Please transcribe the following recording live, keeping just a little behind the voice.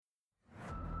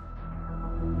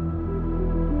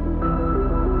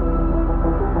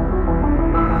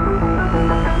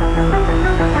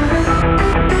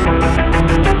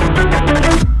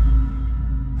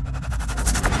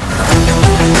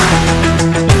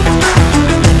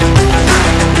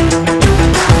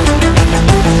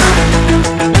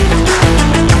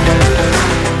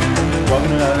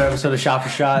Shot for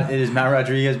Shot. It is Matt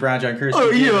Rodriguez, Brian John Kersey,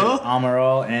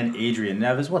 Amaral, and Adrian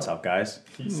Neves. What's up, guys?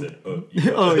 He said,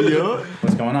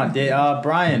 What's going on?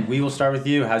 Brian, we will start with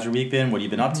you. How's your week been? What have you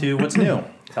been up to? What's new?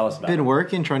 Tell us about it. Been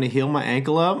working, trying to heal my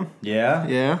ankle up. Yeah?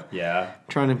 Yeah.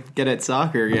 Trying to get at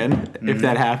soccer again, if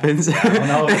that happens. I don't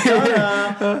know.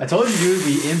 I told you, dude,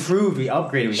 we improved, we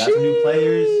upgraded, we got some new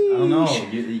players. I don't know.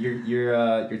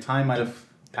 Your time might have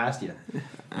passed you.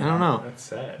 I don't know. That's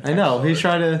sad. I know. He's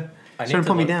trying to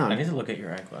put me down. I need to look at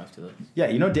your ankle after this. Yeah,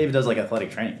 David does like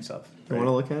athletic training and stuff. You want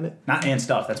to look at it? Not and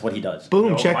stuff. That's what he does.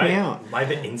 Boom, check me out.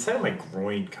 The inside of my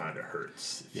groin kind of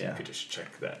hurts. If you could just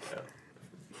check that out.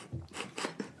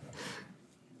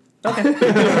 Okay.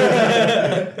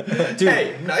 Dude,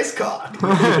 hey, nice cock.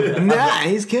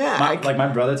 Nice cock. My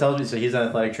brother tells me, so he's an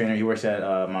athletic trainer. He works at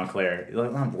Montclair. He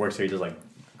works there. He does like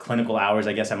clinical hours,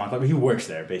 I guess, at Montclair. But he works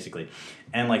there basically,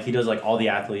 and like he does like all the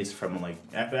athletes from like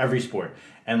every sport.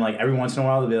 And like every once in a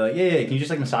while they'll be like, yeah, can you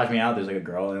just like massage me out? There's like a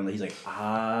girl, and he's like,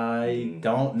 I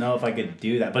don't know if I could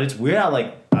do that, but it's weird how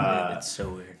like it's so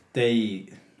weird.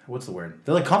 What's the word?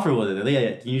 They're like comfortable with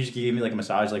it. Can you just give me like a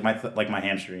massage? Like my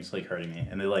hamstrings like hurting me,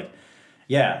 and they're like,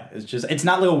 yeah, it's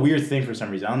not like a weird thing for some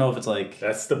reason. I don't know if it's like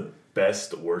that's the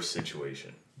best worst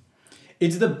situation.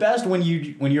 It's the best when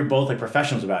you're both like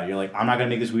professionals about it. You're like, I'm not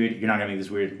gonna make this weird. You're not gonna make this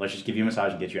weird. Let's just give you a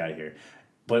massage and get you out of here.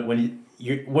 But when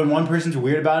one person's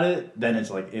weird about it, then it's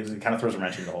like it kind of throws a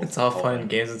wrench in the whole. It's all whole fun thing. and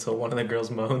games until one of the girls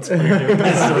moans when you're doing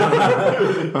this.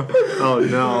 Oh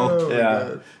no!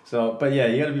 Yeah. So, but yeah,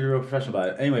 you gotta be real professional about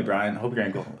it. Anyway, Brian, hope your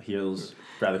ankle heals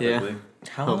rather quickly.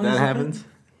 How Hope long that has it happens.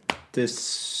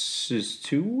 This is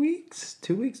 2 weeks,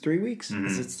 3 weeks. Mm-hmm.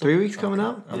 Is it 3 weeks coming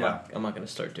up. I'm Yeah. not gonna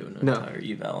start doing an No. entire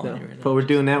eval No. on you right now. But we're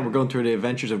doing that. We're going through the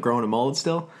adventures of growing a mullet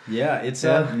still. Yeah, it's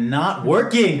not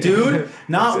working, dude.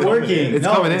 Not working. It's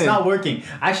no, coming it's in. not working.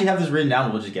 I actually have this written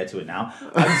down. We'll just get to it now.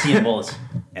 I've been seeing bullets,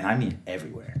 and I mean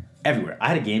everywhere. Everywhere. I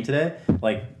had a game today.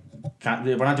 Like,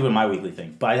 we're not doing my weekly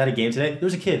thing, but I had a game today. There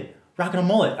was a kid rocking a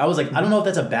mullet. I was like, I don't know if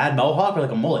that's a bad mohawk or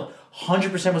like a mullet.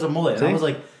 100% was a mullet. And I was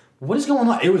like, what is going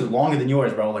on? It was longer than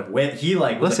yours, bro. Like, when he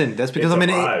like... Listen, that's because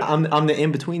I'm the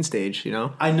in-between stage, you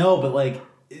know? I know, but like,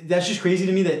 that's just crazy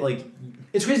to me that like...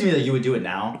 It's crazy to me that you would do it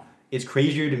now. It's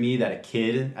crazier to me that a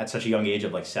kid at such a young age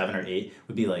of like 7 or 8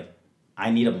 would be like, I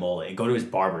need a mullet. And go to his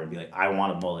barber and be like, I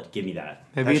want a mullet. Give me that.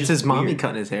 Maybe That's it's just his mommy weird.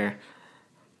 cutting his hair.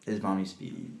 His mommy's...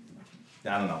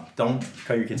 I don't know. Don't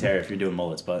cut your kid's hair if you're doing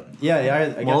mullets, but yeah,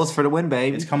 I Mullets guess for the win,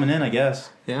 baby. it's coming in, I guess.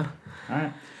 Yeah. All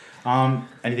right.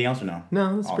 Anything else or no?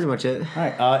 No, that's pretty much it. All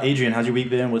right. Adrian, how's your week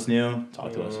been? What's new?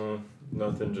 Talk to us.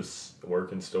 Nothing, just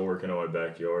still working on my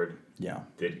backyard. Yeah.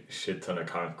 Did a shit ton of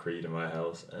concrete in my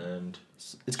house, and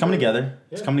It's coming together.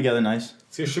 It's coming together nice.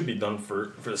 it should be done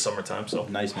for the summertime, so.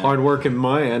 Nice, man. Hard working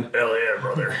man. Hell yeah,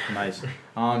 brother. Nice.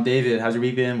 David, how's your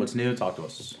week been? What's new? Talk to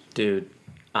us. Dude,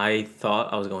 I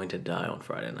thought I was going to die on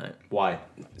Friday night. Why?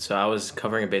 So I was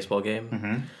covering a baseball game,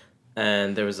 Mm-hmm.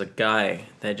 and there was a guy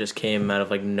that just came out of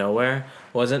like nowhere.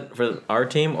 Wasn't for our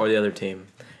team or the other team.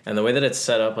 And the way that it's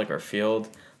set up, like our field,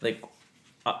 like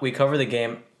we cover the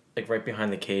game like right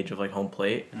behind the cage of like home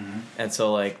plate. Mm-hmm. And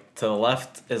so like to the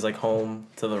left is like home,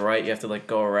 to the right you have to like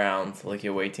go around to like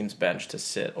your away team's bench to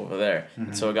sit over there.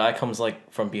 Mm-hmm. So a guy comes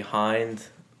like from behind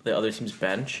the other team's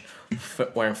bench,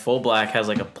 wearing full black, has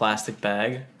like a plastic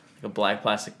bag, like a black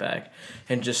plastic bag,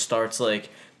 and just starts like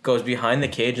goes behind the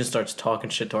cage and starts talking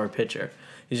shit to our pitcher.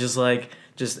 He's just like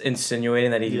insinuating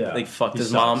that he like fucked He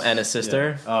his sucks. mom and his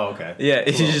sister. Yeah. Oh, okay. Yeah,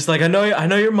 Cool. he's just like, I know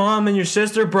your mom and your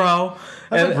sister, bro.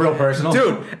 That's and, like real personal.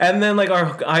 Dude, and then like our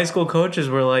high school coaches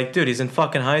were like, dude, he's in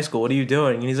fucking high school. What are you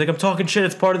doing? And he's like, I'm talking shit.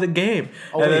 It's part of the game.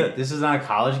 Oh, and wait, this is not a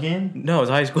college game? no, it's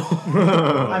high school.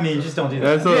 I mean, just don't do that.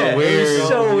 That's a little Yeah, weird. It was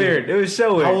so weird. It was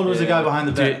so weird. How old was the guy behind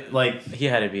the Dude, bench? Like, He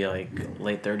had to be like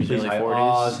late 30s, please, early I 40s.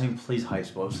 was saying please high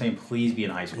school. I was saying please be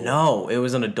in high school. No, it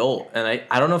was an adult, and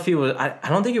I don't know if he was. I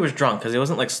don't think he was drunk because he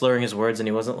wasn't like slurring his words and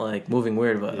he wasn't like moving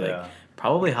weird, but Yeah. like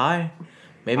probably high,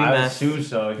 maybe I meth. assume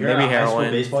so. If you're Maybe at a high school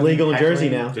heroin. baseball It's legal game, in Jersey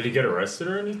heckling- now. Did he get arrested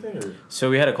or anything? Or? So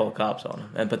we had to call cops on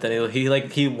him, but then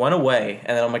he went away,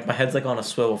 and then I'm like my head's like on a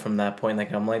swivel from that point,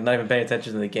 like I'm like not even paying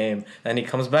attention to the game, and he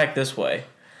comes back this way,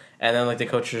 and then like the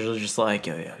coaches are just like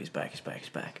yo he's back,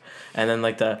 and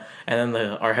then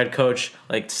our head coach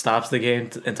like stops the game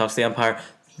and talks to the umpire.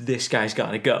 This guy's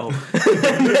gotta go.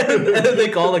 and then they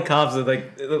call the cops, and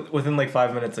like within like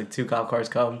 5 minutes, like 2 cop cars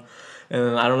come, and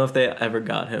then I don't know if they ever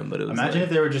got him, but it was Imagine like,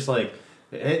 if they were just like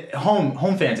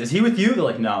Home fans, is he with you? They're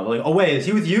like, no. They're like, away, is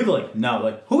he with you? They're like, no.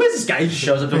 Like, who is this guy? He just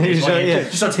shows up to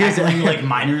just starts tackling like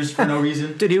minors for no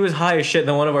reason. Dude, he was high as shit.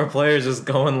 Then one of our players is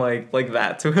going like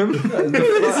that to him.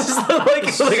 It's just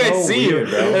like I see weird,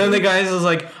 you, bro. and then the guy is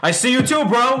like, I see you too,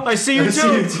 bro. I see you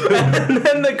too. And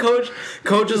then the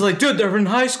coach is like, dude, they're in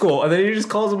high school, and then he just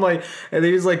calls him like, and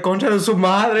then he's like, concha de su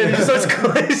madre, and he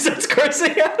starts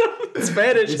cursing at him in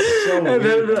Spanish. It's so and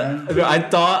weird, then man. I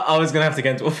thought I was gonna have to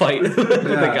get into a fight with the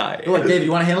guy. They're like, Dave,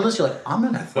 you want to handle this? You're like, I'm an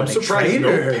I'm athletic surprised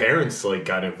no trainer. parents like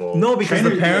got involved. No, because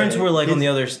Trainer- the parents yeah, were like on he's- the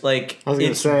other like. I was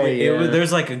gonna say, yeah.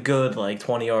 there's like a good like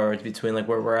 20 yards between like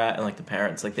where we're at and like the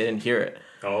parents. Like they didn't hear it.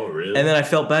 Oh, really? And then I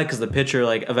felt bad because the pitcher,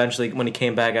 like, eventually when he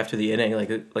came back after the inning,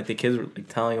 like the kids were like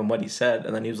telling him what he said,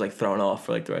 and then he was like thrown off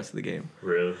for like the rest of the game.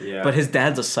 Really? Yeah. But his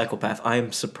dad's a psychopath. I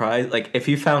am surprised. Like, if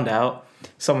he found out,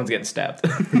 someone's getting stabbed.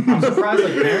 I'm surprised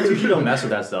like parents usually don't mess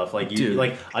with that stuff. Like you Dude.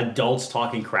 like adults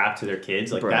talking crap to their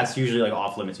kids, like Bro. that's usually like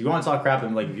off limits. You want to talk crap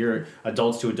and like if you're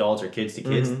adults to adults or kids to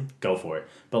kids, go for it.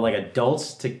 But like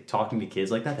adults to talking to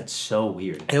kids like that, that's so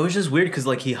weird. It was just weird because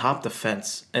like he hopped the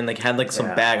fence and like had like some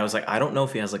Yeah. bag. I was like, I don't know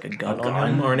if he has like a gun on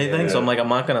gun? him or anything. So Yeah. I'm like, I'm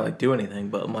not gonna like do anything.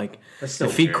 But I'm like, That's still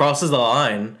if he weird. crosses the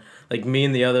line, like me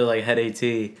and the other like head AT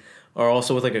are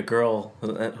also with like a girl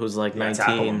who's like Yeah,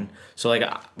 tackle 19. him. So like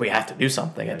we have to do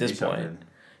something Yeah, at this do point. something.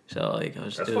 So like it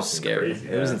was That's was fucking scary. crazy.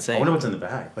 It was Yeah. insane. I wonder what's in the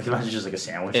bag. Like imagine just like a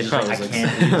sandwich. It It's just probably like, I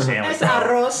was, can't eat a sandwich.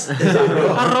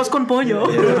 Arroz con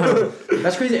pollo.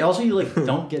 That's crazy. Also, you like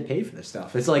don't get paid for this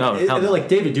stuff. It's like No, hell they're no. like,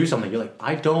 David, do something. You're like,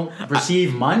 I don't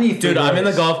receive money. For Dude, I'm in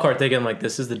the this." golf cart thinking like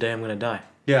this is the day I'm gonna die.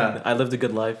 Yeah, I lived a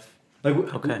good life. like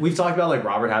Okay. we've talked about like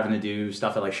Robert having to do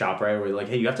stuff at like ShopRite where like,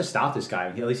 hey, you have to stop this guy.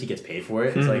 At least he gets paid for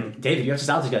it. It's like, David, you have to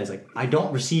stop this guy. He's like, I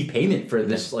don't receive payment for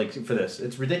this. Like for this,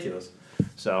 it's ridiculous.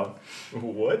 So,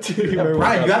 What?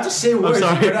 Brian, you have to say words.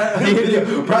 sorry. We're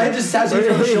not- Brian just taps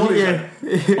you on the shoulder.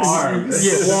 Like,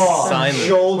 arms, claw, Sign.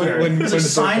 shoulder. When- It's when like the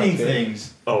signing Burt got bit.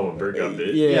 things. Oh, Bert got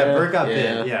bit. Yeah, Bert got Yeah.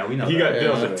 bit. Yeah, we know. He that. got bit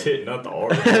on Yeah. the tit, not the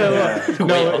arm. Yeah.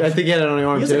 No, I think he had it on the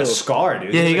arm He has too. like a scar,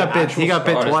 dude. Yeah, he It's like got an bit. He actual got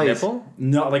bit scar. twice. Nipple?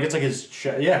 No, like it's like his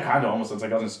chest. Yeah, kind of almost. It's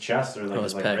like on his chest or like Oh,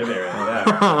 his his like pec. rib area.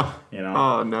 Yeah, you know.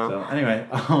 Oh, no. So anyway,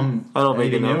 I don't make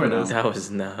anything it new or up no? for That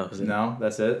was it. No,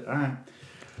 that's it. All right.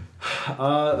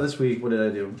 This week, what did I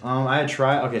do? I had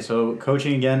Okay, so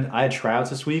coaching again. I had tryouts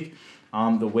this week.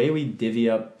 The way we divvy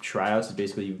up tryouts is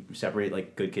basically you separate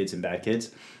like good kids and bad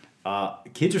kids.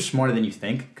 Kids are smarter than you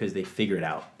think because they figure it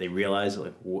out. They realize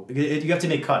like you have to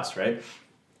make cuts, right?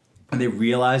 And they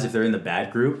realize if they're in the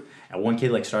bad group. And one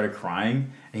kid like started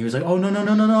crying, and he was like, "Oh no,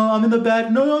 I'm in the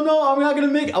bad. No, I'm not gonna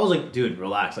make it." I was like, "Dude,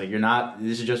 relax. Like you're not.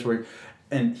 This is just where."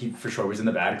 And he for sure was in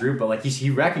the bad group, but like he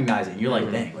recognized it. And you're like,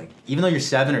 dang, like even though you're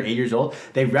 7 or 8 years old,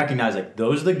 they recognize like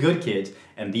those are the good kids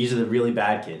and these are the really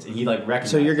bad kids. And he like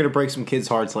recognized. So you're gonna break some kids'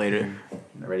 hearts later.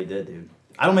 I already did, dude.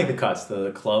 I don't make the cuts.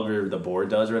 The club or the board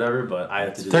does or whatever, but I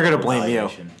have to do They're the gonna blame you.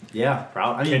 evaluation. Yeah,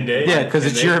 probably. I Can mean, they? Yeah, 'cause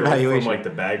can it's they your go evaluation. From like the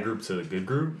bad group to the good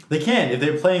group. they can if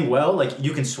they're playing well. Like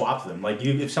you can swap them. Like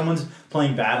if someone's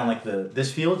playing bad on like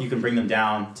this field, you can bring them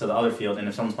down to the other field, and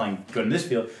if someone's playing good in this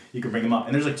field, you can bring them up.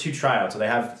 And there's like 2 tryouts, so they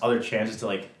have other chances to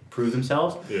like prove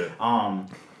themselves. Yeah.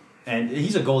 And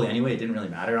he's a goalie anyway. It didn't really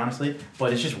matter honestly,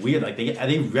 but it's just weird. Like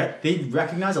they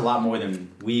recognize a lot more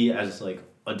than we as like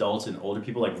adults and older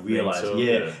people like realize. so,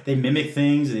 Yeah, yeah. they mimic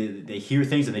things. They hear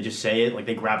things and they just say it. Like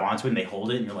they grab onto it and they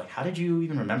hold it, and you're like, how did you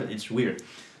even remember? It's weird.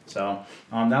 So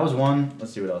that was one.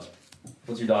 Let's see what else.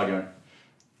 What's your dog doing?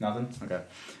 Nothing. Okay.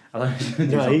 I thought he was gonna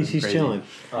do No, something he's crazy. chilling.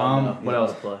 What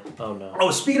else? Oh no.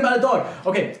 Oh, speaking about a dog.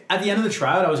 Okay, at the end of the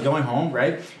tryout, I was going home,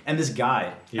 right? And this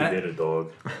guy. He and I- did a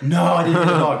dog. No, I didn't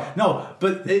hit a dog. No,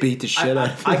 but Beat the shit out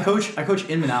of I coach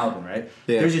in Manalapan, right?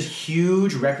 Yeah. There's this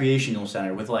huge recreational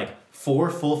center with like 4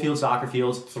 full field soccer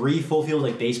fields, 3 full field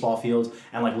like baseball fields,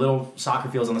 and like little soccer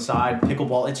fields on the side,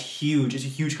 pickleball. It's huge. It's a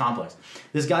huge complex.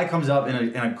 This guy comes up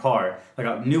in a car, like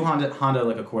a new Honda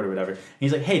like Accord or whatever. And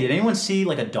he's like, "Hey, did anyone see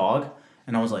like a dog?"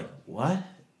 And I was like, "What?"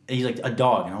 And he's like, "A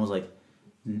dog." And I was like,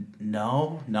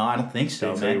 "No, I don't think so,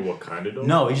 Did he tell you man." what kind of dog?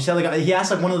 No, he just said like he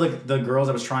asked like one of the girls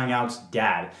that was trying out's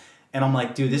dad, and I'm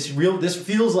like, dude, this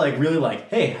feels like really like,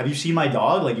 hey, have you seen my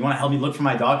dog? Like, you want to help me look for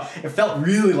my dog? It felt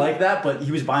really like that, but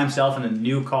he was by himself in a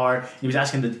new car. He was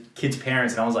asking the kid's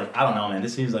parents, and I was like, I don't know, man,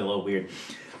 this seems like a little weird.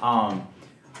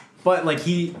 But like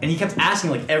he kept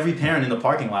asking like every parent in the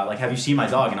parking lot, like, have you seen my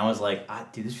dog? And I was like,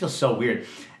 dude, this feels so weird.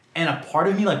 And a part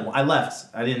of me, like, I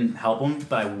left. I didn't help him,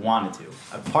 but I wanted to.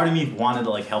 A part of me wanted to,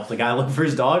 like, help the guy look for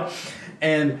his dog.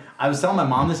 And I was telling my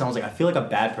mom this, and I was like, I feel like a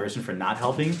bad person for not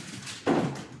helping.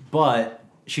 But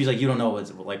she's like, you don't know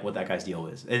what that guy's deal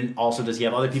is. And also, does he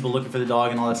have other people looking for the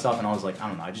dog and all that stuff? And I was like, I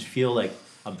don't know. I just feel like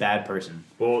a bad person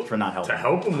Well, for not helping. To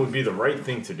help him would be the right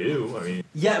thing to do. I mean,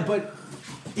 Yeah, but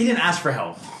he didn't ask for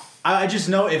help. I just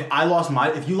know if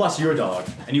you lost your dog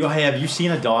and you go, hey, have you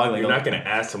seen a dog? Like, you're not going to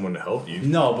ask someone to help you.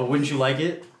 No, but wouldn't you like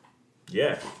it?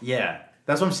 Yeah. Yeah.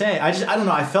 That's what I'm saying. I don't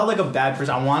know. I felt like a bad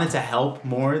person. I wanted to help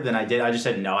more than I did. I just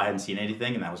said no, I hadn't seen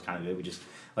anything, and that was kind of it. We just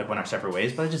like went our separate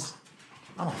ways. But I don't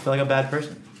know. I feel like a bad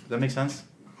person. Does that make sense?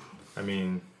 I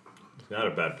mean, he's not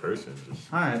a bad person.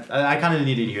 All right. I kind of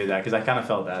needed to hear that because I kind of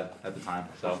felt bad at the time.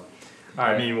 So, all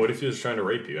right. I mean, what if he was trying to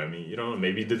rape you? I mean, you don't know.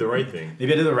 Maybe he did the right thing.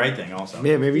 Maybe I did the right thing also.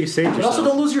 Yeah, maybe you saved But yourself. also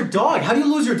don't lose your dog. How do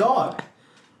you lose your dog?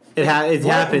 It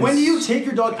happens. When do you take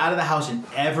your dog out of the house and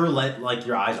ever let like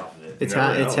your eyes off of it? It's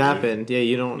never know, it's dude. happened. Yeah,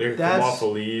 you don't. They could come off a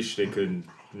leash. They could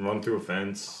run through a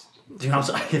fence. Dude, I'm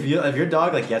sorry. If your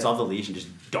dog like gets off the leash and just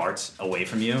darts away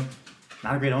from you,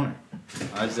 not a great owner.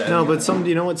 No, but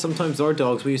you know what? Sometimes our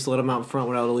dogs, we used to let them out in front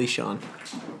without a leash on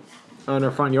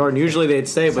our front yard, and usually they'd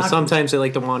stay, but not- sometimes they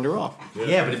like to wander off.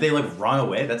 Yeah, but if they like run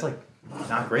away, that's like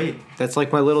not great. That's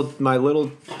like the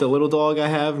little dog I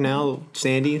have now,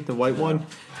 Sandy, the white one.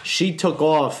 She took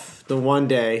off the one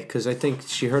day because I think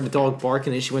she heard the dog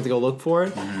barking and she went to go look for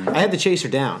it. I had to chase her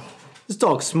down. This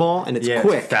dog's small and it's Yeah,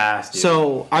 quick. it's fast, dude.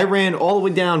 So I ran all the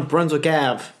way down Brunswick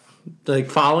Ave, like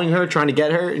following her, trying to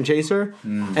get her and chase her.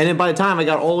 And then by the time I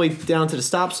got all the way down to the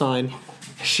stop sign,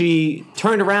 she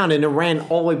turned around and then ran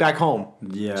all the way back home.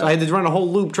 Yeah. So I had to run a whole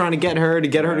loop trying to get her to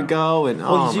go. And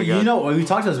Well, oh my God. you know, we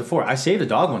talked about this before. I saved a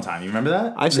dog one time. You remember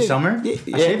that? I In the saved- summer? yeah,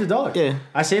 I saved a dog. yeah.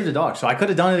 I saved a dog. So I could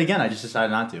have done it again. I just decided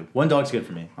not to. One dog's good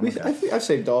for me. I'm okay. I've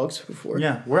saved dogs before.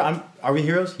 Yeah. Are we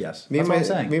heroes? Yes. Me That's and what I'm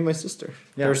saying. me and my sister.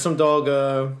 Yeah. There was some dog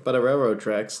by the railroad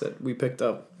tracks that we picked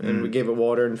up, and we gave it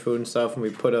water and food and stuff, and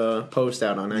we put a post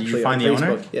out on Did actually you find on the Facebook.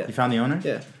 owner? Yeah, You found the owner?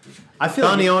 yeah. I feel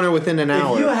Found like the owner within an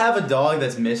hour. if you have a dog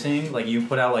that's missing, like you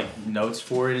put out like notes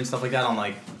for it and stuff like that on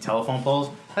like telephone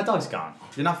poles, that dog's gone.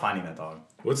 You're not finding that dog.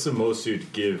 What's the most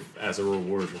you'd give as a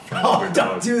reward for finding Oh, your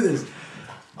don't dog? do this.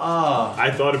 Oh. I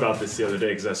thought about this the other day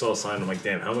because I saw a sign. I'm like,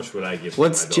 damn, how much would I give?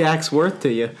 What's for my dog? Jack's worth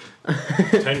to you?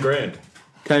 10 grand.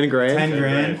 10 grand. 10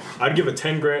 grand. I'd give a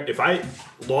 10 grand. If I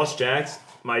lost Jack's,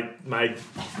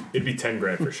 it'd be 10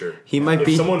 grand for sure. He might if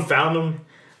be. someone found him,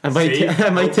 I might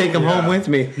safe, take him home yeah. with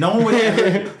me. No one would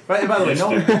ever. Right, by the way, no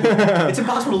one. It's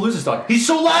impossible to lose this dog. He's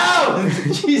so loud.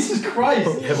 Jesus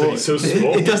Christ. Yeah, but he's so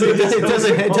small. It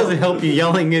doesn't help you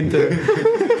yelling into.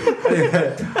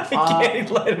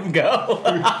 Can't let him go.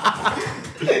 I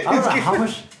don't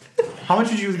know how much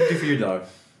would you do for your dog?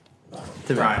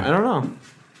 I don't know.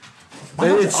 My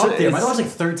dog's It's- up there. My it's- dog's like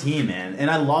 13, man, and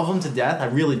I love him to death. I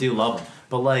really do love him.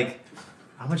 But like,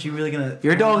 how much you really gonna?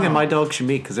 Your I don't dog and know. my dog should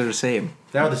meet because they're the same.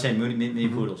 They are the same mini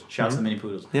poodles. Shouts to the mini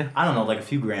poodles. Yeah. I don't know, like a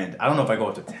few grand. I don't know if I go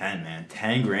up to 10, man.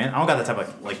 10 grand. I don't got that type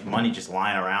of like money just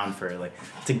lying around for like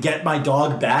to get my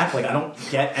dog back. Like I don't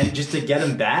get and just to get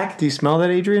him back. Do you smell that,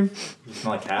 Adrian? You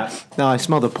smell like cat. No, I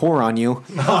smell the pour on you.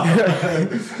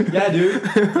 Yeah, dude.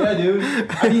 Yeah, dude.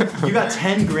 I mean, you got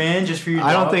 10 grand just for your dog.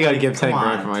 I don't think I'd Like, give 10 come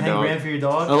grand on, for my 10 dog. grand for your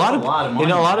dog. A lot That's of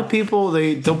money. a lot of people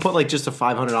they'll put like just a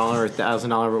 $500 or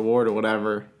 $1,000 reward or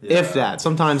whatever, if Yeah. that.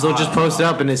 Sometimes they'll just post it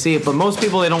up and they see it, but most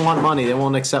people they don't want money. They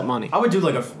won't accept money. I would do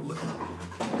like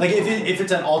if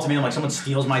it's an ultimatum, like someone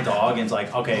steals my dog and it's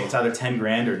like, okay, it's either 10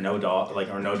 grand or no dog, like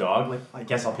I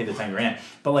guess I'll pay the 10 grand.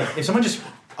 But like if someone just,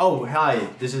 oh hi,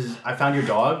 I found your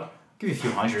dog, give you a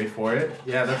few hundred for it.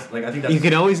 Yeah, that's like I think that's You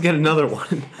can always get another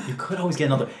one you could always get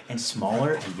another and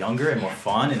smaller and younger and more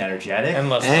fun and energetic And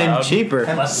less and loud. cheaper.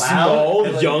 and less Small, loud.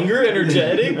 And, like, younger,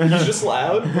 energetic. He's just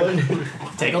loud.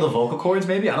 take all the vocal cords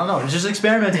maybe. I don't know. Just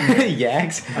experimenting.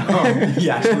 Yaks.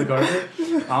 Yeah, actually the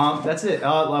carpet. That's it.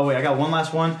 Wait, I got one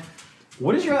last one.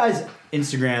 What does your guys'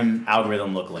 Instagram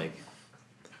algorithm look like?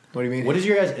 What do you mean? What is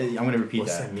your guys? I'm gonna repeat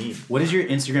What's that. that mean? What does your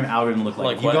Instagram algorithm look like?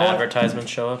 Like If you what go on- advertisements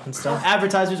show up and stuff.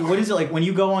 advertisements? What is it like when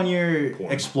you go on your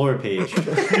Porn. Explore page?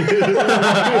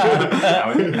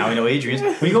 now we know Adrian's.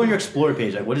 When you go on your Explore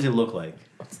page, like what does it look like?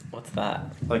 What's that?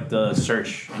 Like the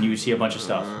search, and you see a bunch of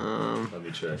stuff. Let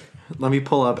me check. Let me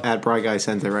pull up at Bry Guy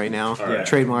Center right now. All right.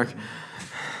 Trademark.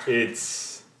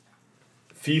 It's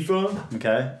FIFA,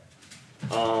 Okay.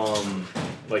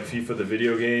 like FIFA the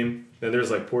video game. Then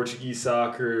there's like Portuguese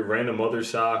soccer, random other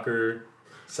soccer,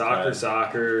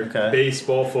 soccer, Okay.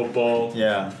 baseball, football,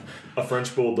 Yeah. a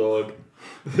French bulldog,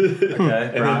 Okay. and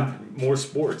Brian. then more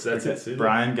sports. That's it. See?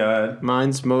 Brian, go ahead.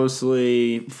 Mine's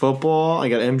mostly football. I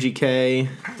got MGK.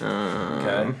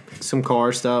 Okay. Some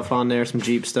car stuff on there, some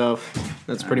Jeep stuff.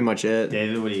 That's pretty much it.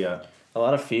 David, what do you got? A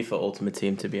lot of FIFA Ultimate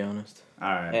Team, to be honest, All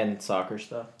right. and soccer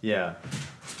stuff. Yeah.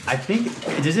 I think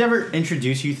does it ever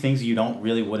introduce you things you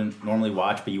wouldn't normally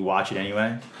watch, but you watch it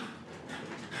anyway?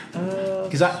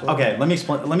 Because let me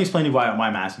explain. Let me explain to you why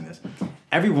I'm asking this.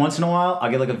 Every once in a while, I'll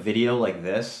get like a video like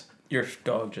this. Your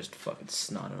dog just fucking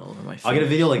snotted all over my face. I'll get a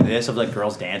video like this of like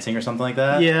girls dancing or something like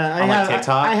that. Yeah, on like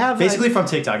TikTok. I have basically from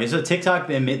TikTok. It's a TikTok.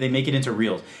 They make it into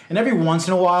reels, and every once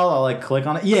in a while, I'll like click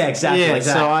on it. Yeah, exactly. Yeah, like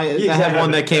that. so I had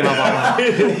one that came up on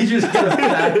that. You just get a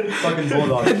fat fucking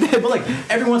bulldog. But like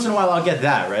every once in a while, I'll get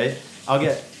that right. I'll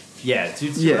get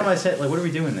dude. Yeah. What am I saying? Like, what are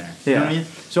we doing there? You Yeah. know what I mean?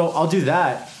 So I'll do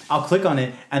that. I'll click on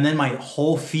it, and then my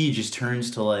whole feed just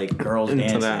turns to like girls Into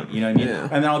dancing. that. You know what I mean? Yeah.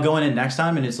 And then I'll go in it next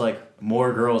time, and it's like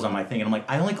more girls on my thing, and I'm like,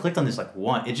 I only clicked on this like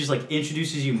one. It just like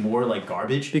introduces you more like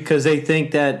garbage. Because they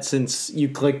think that since you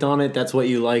clicked on it, that's what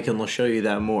you like, and they'll show you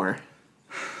that more.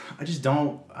 I just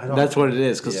don't. I don't. That's what it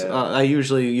is. Because Yeah. I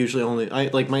usually only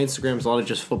like my Instagram's a lot of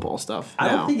just football stuff. I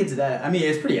now. don't think it's that. I mean,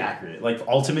 it's pretty accurate. Like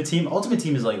Ultimate Team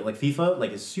is like FIFA,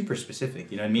 like it's super specific.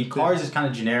 You know what I mean? Cars is kind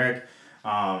of generic.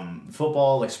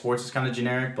 Football, like sports, is kind of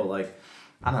generic. But like,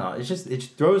 I don't know. It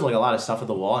just throws like a lot of stuff at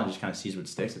the wall and just kind of sees what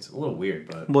sticks. It's a little weird,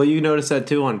 but Well, you notice that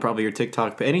too on probably your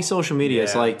TikTok, but any social media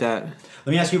is Yeah. like that.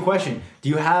 let me ask you a question. Do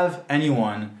you have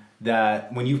anyone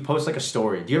that when you post like a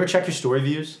story, do you ever check your story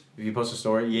views? If you post a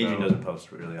story, Adrian No. doesn't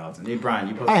post really often. Hey Brian,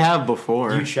 you post. I have before.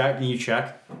 Do you check? Can you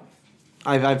check?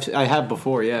 I have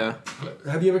before. Yeah.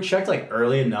 Have you ever checked like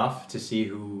early enough to see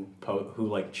who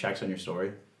like checks on your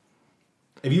story?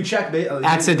 If you check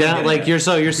Accident, like you're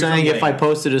saying if I post.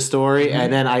 posted a story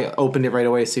and then I opened it right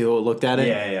away to see who looked at it.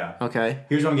 Yeah. Okay.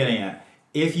 Here's what I'm getting at.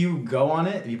 If you go on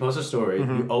it, if you post a story,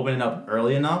 you open it up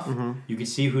early enough, you can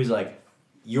see who's like,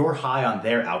 you're high on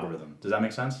their algorithm. Does that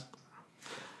make sense?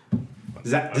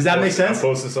 Does that make sense? I'm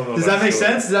posting something. Does that make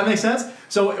sense? Does that make sense?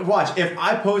 So watch.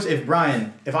 If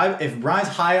Brian's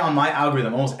high on my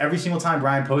algorithm, almost every single time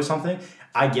Brian posts something,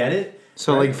 I get it.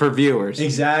 So right? like for viewers.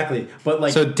 Exactly. But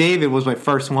like So David was my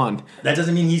first one. that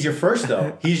doesn't mean he's your first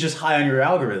though. He's just high on your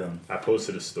algorithm. I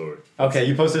posted a story. Okay,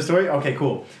 you posted a story? Okay,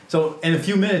 cool. So in a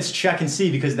few minutes, check and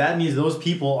see because that means those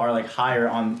people are like higher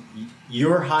on.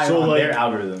 You're higher So, on like- their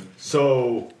algorithm.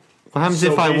 So What happens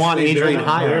So if I want basically, Adrian they're-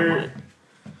 higher? on they're- mine?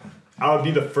 I would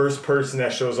be the first person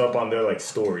that shows up on their like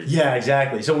story. Yeah,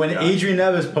 exactly. So when Yeah. Adrian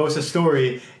Neves posts a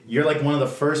story, you're like one of the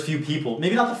first few people.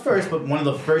 Maybe not the first, but one of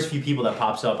the first few people that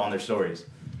pops up on their stories.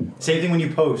 Same thing when you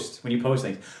post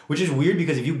things, which is weird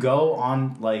because if you go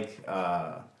on like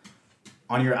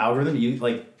on your algorithm, you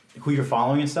like who you're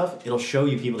following and stuff, it'll show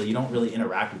you people that you don't really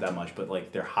interact with that much, but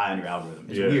like they're high on your algorithm.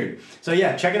 It's Yeah. weird. So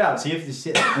yeah, check it out. See if you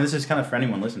see, and this is kind of for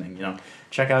anyone listening. You know,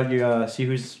 check out your see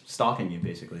who's stalking you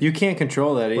basically. You can't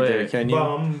control that either, Wait. can you?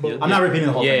 I'm not repeating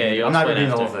the whole Yeah, thing. you'll I'm not explain repeating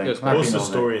the whole after. thing. You'll I'm not Post repeating a the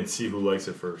whole story and see who likes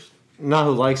it first. Not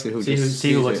who likes it, who thing. just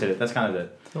See who sees looks at it. That's kind of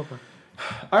it.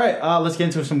 All right, let's get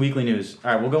into some weekly news.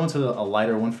 All right, we'll go into a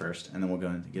lighter one first, and then we'll go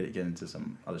into get into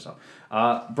some other stuff.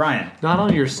 Brian, Not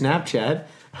on your Snapchat.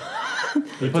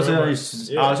 you posted on your,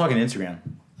 Yeah. I was talking Instagram.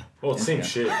 Well, it's same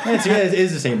shit. It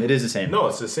is the same. It is the same. No,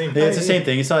 it's the same thing. It's the same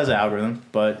thing. It still has an algorithm,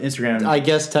 but Instagram. I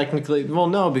guess technically, well,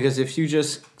 no, because if you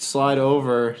just slide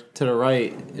over to the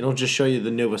right, it'll just show you the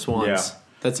newest ones. Yeah.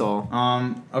 That's all.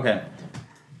 Okay.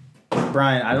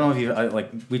 Brian, I don't know if you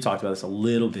like. We talked about this a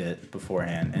little bit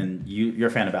beforehand, and you're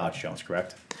a fan of Alex Jones,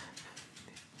 correct?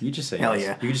 You just say Hell yes.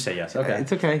 yeah. You can just say yes. Okay.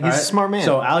 It's okay. He's All a smart man.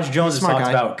 So Alex Jones has He's a smart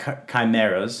talked guy. about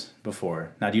chimeras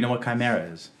before. Now, do you know what chimera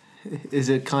is? Is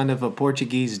it kind of a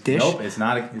Portuguese dish? Nope, it's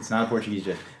not. It's not a Portuguese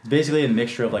dish. It's basically a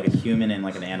mixture of like a human and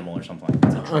like an animal or something like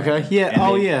that. Okay. Yeah. And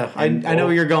Oh they- yeah. and- I know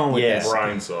where you're going with Yeah. this.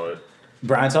 Brian saw it.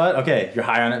 Brian saw it. Okay, you're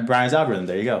high on it. Brian's algorithm.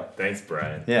 There you go. Thanks,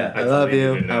 Brian. Yeah. I love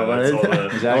deleted you. it now. I That's wanted- all the-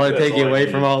 Exactly. I want to that's take you all I away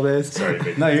needed. from all this. Sorry,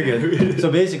 Vic. No, you're good. So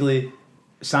basically,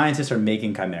 scientists are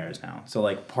making chimeras now. So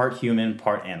like part human,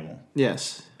 part animal.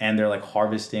 Yes. And they're like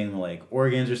harvesting like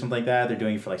organs or something like that. They're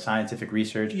doing it for like scientific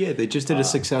research. Yeah, they just did a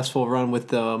successful run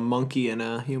with a monkey and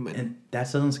a human. And that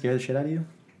doesn't scare the shit out of you?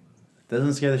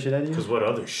 Doesn't scare the shit out of you? Because what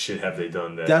other shit have they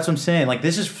done that? That's what I'm saying. Like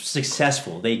this is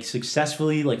successful. They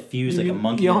successfully like fused like a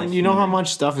monkey. You know, and a you know how human.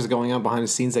 much stuff is going on behind the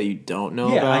scenes that you don't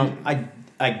know Yeah, about.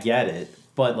 I get it,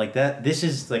 but like that. This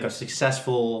is like a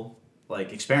successful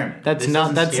like experiment. That's This not.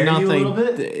 doesn't That's scare you a nothing. little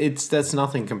bit? That's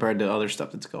nothing compared to other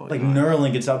stuff that's going Like on.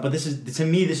 Neuralink and stuff, but this is to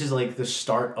me. This is like the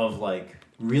start of like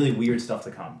really weird stuff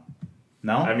to come.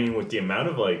 No, I mean, with the amount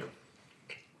of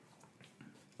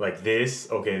like this,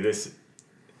 okay,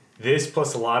 this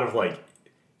plus a lot of like,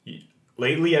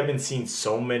 lately I've been seeing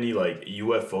so many like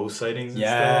UFO sightings and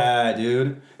stuff. yeah,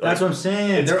 dude. That's Like, what I'm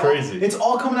saying. it's They're crazy. It's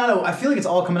all coming out of. I feel like it's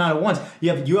all coming out at once. You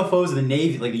have UFOs of the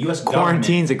Navy, like the U.S.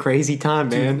 Quarantine's a crazy time,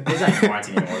 government. man. It's not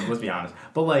quarantine anymore. Let's be honest.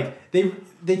 But like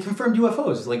they confirmed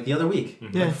UFOs like the other week,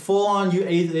 Yeah. like full on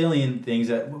alien things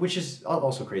which is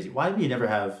also crazy. Why do we never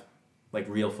have like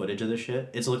real footage of this shit.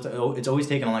 It's always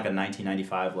taken on like a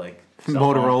 1995 like cell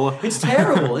phone. Motorola. It's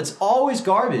terrible. It's always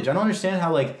garbage. I don't understand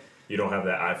how like. You don't have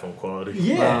that iPhone quality.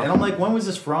 Yeah, Wow. and I'm like, when was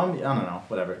this from? I don't know,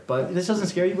 whatever. But this doesn't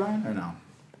scare you, Brian, or no?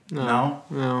 No.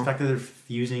 The fact that they're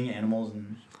fusing animals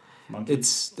and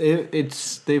monkeys.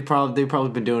 They've probably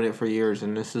been doing it for years,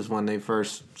 and this is when they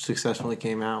first successfully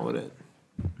came out with it.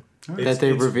 That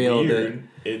they revealed weird.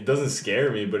 It doesn't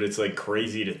scare me, but it's like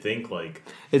crazy to think like.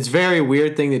 It's a very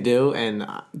weird thing to do, and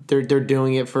they're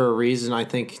doing it for a reason. I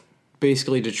think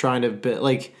basically to trying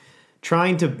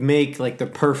to make like the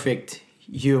perfect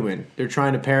human. They're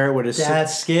trying to pair it with a.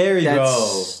 That's scary,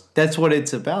 bro. That's what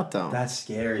it's about, though. That's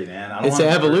scary, man. It's an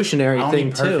evolutionary I don't thing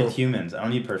need perfect too. humans. I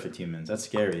don't need perfect humans. That's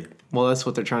scary. Well, that's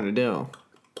what they're trying to do.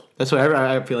 That's what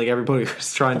I feel like everybody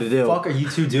was trying to do. What the fuck are you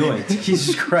two doing?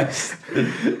 Jesus Christ.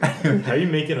 How are you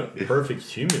making a perfect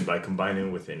human by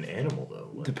combining with an animal though?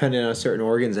 Like, Depending on certain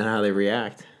organs and how they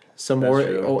react. Some That's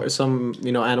true. some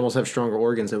animals have stronger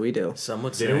organs than we do. Some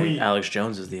would Didn't say we- Alex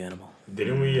Jones is the animal.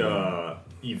 didn't we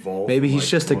evolve? Maybe from, he's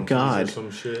just a monkeys god. Or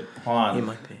some shit. Hold on. He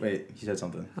might be. Wait, he said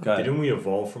something. Go ahead. Didn't we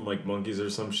evolve from like monkeys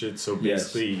or some shit? So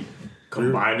Yes. basically,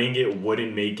 combining it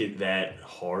wouldn't make it that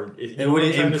hard. It would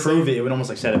improve it. It would almost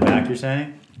like set it back, you're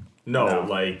saying? No, No.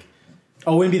 like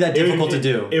Oh, it wouldn't be that difficult to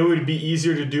do. It would be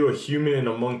easier to do a human and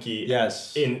a monkey.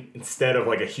 Yes. Instead of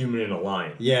like a human and a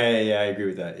lion. Yeah, I agree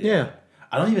with that. Yeah.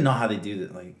 I don't even know how they do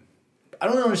that. Like, I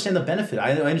don't understand the benefit.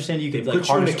 I understand you They could like put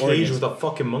you in a harvest cage organs. with a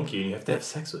fucking monkey and you have to have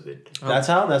sex with it. That's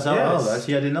how. Yes. Oh, I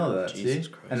didn't know that. Jesus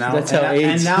See? Christ. And now, That's and, how and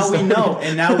AIDS now we started. know.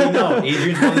 And now we know.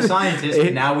 Adrian's one of the scientists.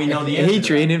 And now we know the answer.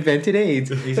 Adrian invented AIDS.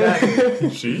 To that. Exactly.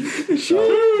 She?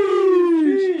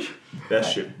 That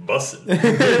shit busted. I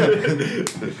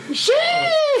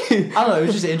don't know. It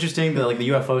was just interesting that like the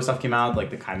UFO stuff came out, like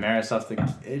the Chimera stuff.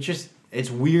 It's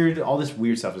weird. All this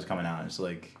weird stuff is coming out. It's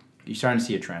like you're starting to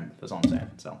see a trend. That's all I'm saying.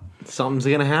 So, Something's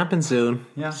gonna happen soon.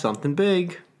 Yeah. Something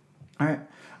big. all right.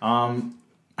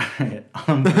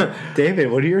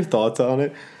 David, what are your thoughts on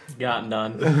it? Got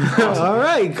none. All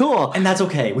right, cool. And that's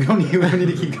okay. We don't need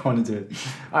to keep going into it.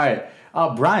 All right.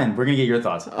 Brian, we're going to get your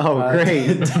thoughts. Oh,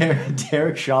 great.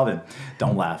 Derek Chauvin,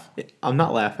 don't laugh, I'm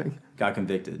not laughing. got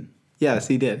convicted. Yes,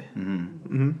 he did.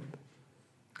 Go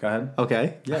ahead.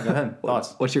 Okay. Yeah, go ahead.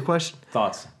 Thoughts. What's your question?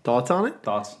 Thoughts. Thoughts on it?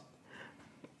 Thoughts.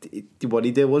 What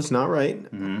he did was not right.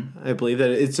 I believe that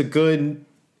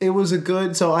it was a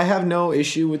good, so I have no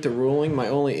issue with the ruling. My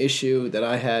only issue that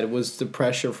I had was the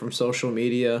pressure from social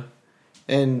media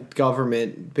and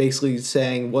government basically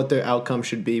saying what the outcome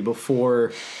should be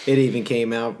before it even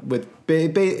came out. With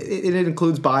it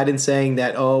includes Biden saying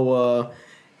that,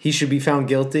 he should be found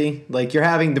guilty. Like, you're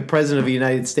having the president of the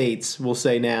United States, we'll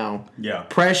say now, Yeah.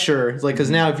 pressure, like, because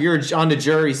now if you're on the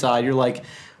jury side, you're like,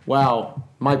 wow,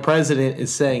 my president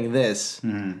is saying this,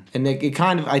 and it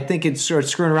kind of, I think it starts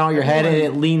screwing around your head, and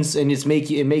it leans, and it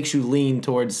makes you lean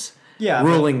towards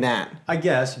ruling that. I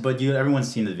guess, but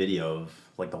everyone's seen the video of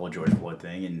like the whole George Floyd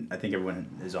thing, and I think everyone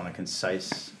is on a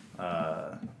concise,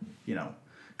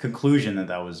 conclusion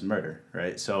that was murder,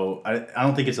 right? So I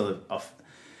don't think it's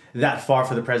that far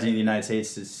for the president of the United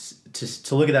States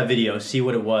to look at that video, see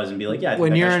what it was, and be like, yeah, I think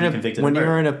When that you're guy should in be convicted a when of murder.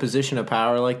 you're in a position of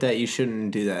power like that, you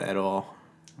shouldn't do that at all.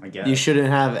 I guess. You shouldn't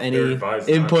have They're any advised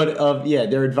not input to. of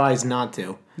they're advised not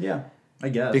to, Yeah, I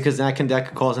guess. because that could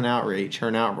cause an outrage or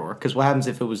an outroar. Because what happens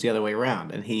if it was the other way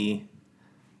around and he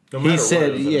No matter said,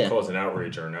 what, it was yeah. gonna cause an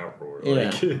outrage or an uproar. Yeah.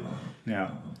 Like, yeah.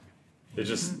 it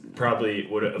just probably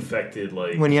would have affected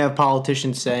like. when you have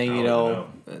politicians saying, I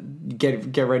don't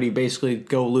get ready, basically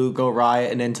go loot, go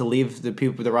riot, and then to leave the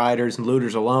people, the rioters and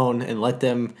looters alone and let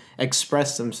them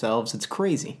express themselves, it's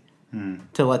crazy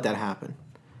to let that happen.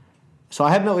 So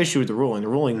I have no issue with the ruling. The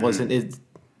ruling wasn't it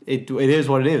is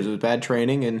what it is. It was bad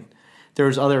training, and there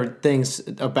was other things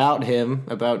about him,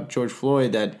 about George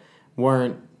Floyd, that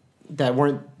weren't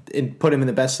put him in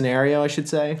the best scenario, I should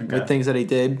say, with things that he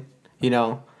did,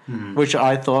 which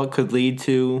I thought could lead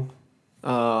to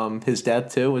his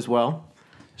death too as well.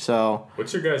 So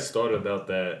What's your guys' thought about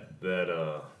the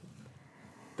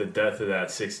death of that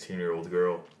 16-year-old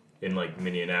girl in like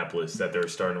Minneapolis that they're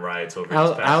starting riots over? this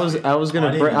past week? I was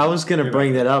gonna hear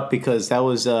bring about that up because that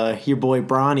was your boy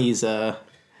Bronny's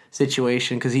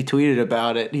situation, because he tweeted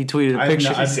about it. He tweeted a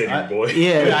picture. He said, I- boy.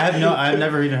 Yeah. I've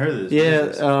never even heard of this. What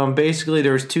is this? Basically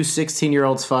there was two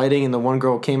 16-year-olds fighting, and the one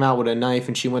girl came out with a knife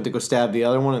and she went to go stab the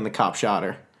other one, and the cop shot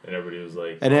her. And everybody was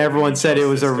like, And everyone said it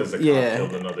was justice 'cause the cop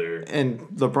killed another. And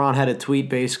LeBron had a tweet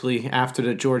basically after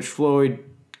the George Floyd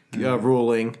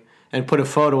ruling, and put a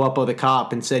photo up of the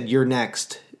cop and said, "You're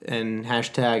next," and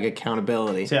hashtag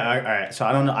accountability. See, all right. So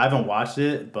I don't know. I haven't watched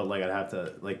it, but like I'd have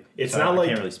to like. It's so not I like-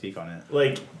 can't really speak on it.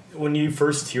 Like when you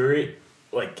first hear it,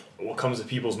 like what comes to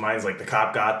people's minds, like the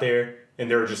cop got there and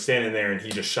they were just standing there and he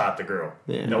just shot the girl.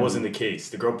 Yeah. That wasn't the case.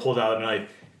 The girl pulled out a knife,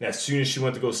 and as soon as she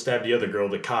went to go stab the other girl,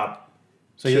 the cop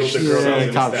killed the girl. that was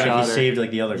the gonna cop stab shot her. He her. saved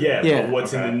like the other. Yeah, Yeah. but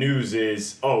what's in Okay. the news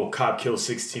is, cop kills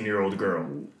 16-year-old girl.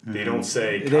 They don't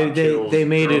say cop They kills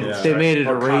made girl it- that's they right. made it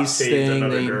Or a cop race saved thing.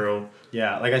 another They- girl.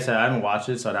 Yeah, like I said, I haven't watched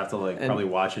it, so I'd have to And probably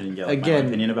watch it and get like, my again,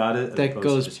 opinion about it. as That opposed to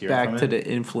goes just hearing back from to it. the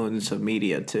influence of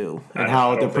media too, and I how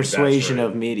don't the think that's persuasion right.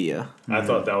 of media. I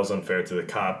thought that was unfair to the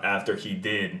cop after he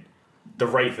did the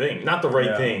right thing. Not the right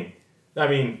Yeah. thing. I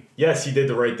mean, yes, he did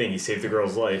the right thing. He saved the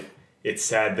girl's life. It's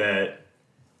sad that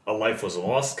a life was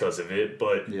lost because of it,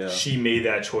 but Yeah. she made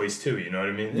that choice too. You know what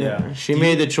I mean? Yeah. She Do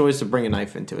made you- the choice to bring a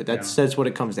knife into it. That's what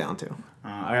it comes down to.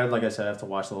 like I said, I have to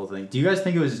watch the whole thing. Do you guys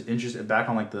think it was interesting back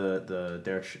on like the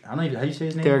Derek? I don't know how do you say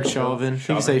his name. Derek Chauvin. You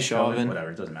can say Chauvin.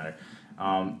 Whatever, it doesn't matter.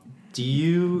 Do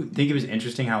you think it was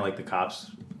interesting how like the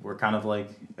cops were kind of like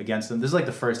against them? This is like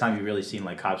the first time you've really seen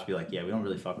like cops be like, yeah, we don't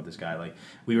really fuck with this guy. Like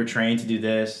we were trained to do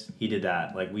this, he did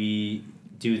that. Like we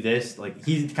do this. Like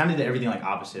he kind of did everything like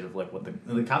opposite of like what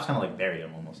the cops kind of like buried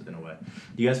him almost in a way.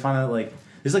 Do you guys find that like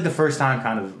this is like the first time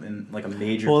kind of in like a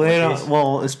major Well, they case? don't,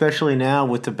 well, especially now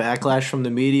with the backlash from the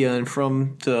media and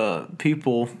from the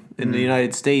people in the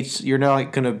United States, you're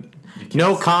not gonna.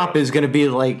 No cop is gonna be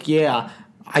like, yeah,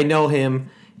 I know him.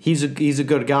 He's a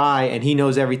good guy and he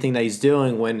knows everything that he's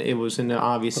doing. When it was in an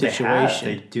obvious They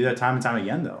situation. do that time and time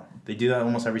again, though. They do that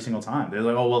almost every single time. They're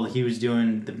like, "Oh well, he was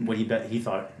doing what he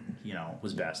thought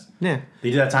was best." Yeah. They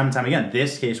do that time and time again.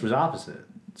 This case was opposite,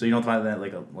 so you don't find that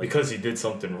like Because he did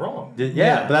something wrong.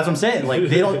 yeah, but that's what I'm saying. Like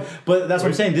they don't. But that's what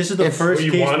I'm saying. This is the first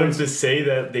You case. want where him to say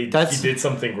that he That's- did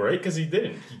something right because he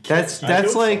didn't. He That's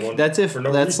killed like someone that's if for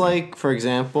no that's reason. like, for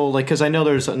example, like, because I know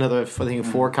there's another, I think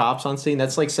 4 cops on scene.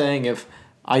 That's like saying if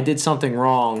I did something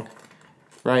wrong,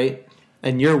 right,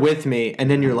 and you're with me, and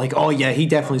then you're like, oh yeah, he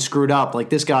definitely screwed up. Like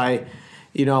this guy,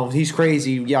 he's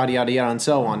crazy, yada yada yada, and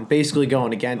so on. Basically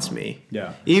going against me.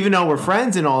 Yeah. Even though we're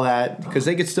friends and all that, because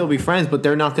they could still be friends, but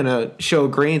they're not gonna show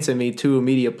grants at me to a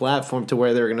media platform to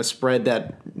where they're gonna spread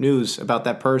that news about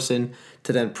that person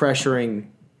to then pressuring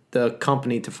the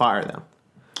company to fire them.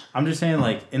 I'm just saying,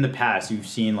 like in the past, you've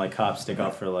seen like cops stick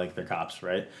up for like their cops,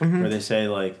 right? Mm-hmm. Where they say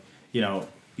like,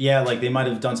 yeah, like they might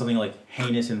have done something like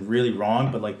heinous and really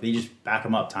wrong, but like they just back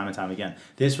them up time and time again.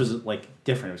 This was like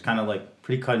different. It was kind of like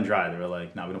pretty cut and dry. They were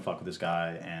like, no, we don't fuck with this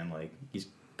guy, and like he's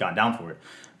gone down for it.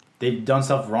 They've done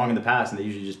stuff wrong in the past, and they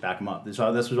usually just back them up.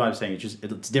 So that's what I'm saying.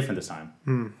 It's different this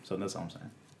time. So that's all I'm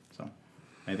saying. So,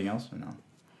 anything else or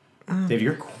no? Dave,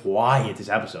 you're quiet this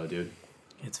episode, dude.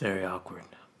 It's very awkward.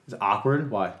 It's awkward.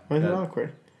 Why? Why is it Yeah.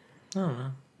 awkward? I don't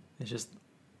know. It's just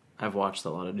I've watched a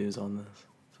lot of news on this.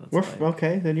 So it's We're like,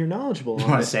 okay. Then you're knowledgeable. You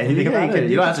want to say anything about it?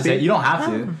 You don't have to say. You don't have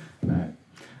to. All right.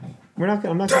 We're not.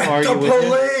 I'm not going to argue with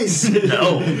police!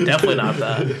 no, definitely not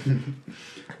that.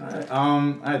 All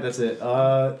right, that's it.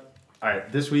 All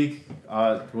right, this week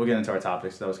we'll get into our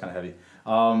topics. That was kind of heavy.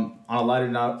 On a lighter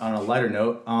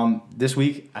note, this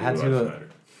week I had to.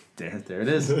 There it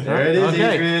is. There it is,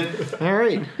 Okay. Adrian. you. All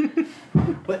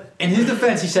right. But in his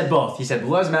defense, he said both. He said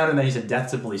Blue Lives Matter, and then he said death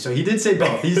to police. So he did say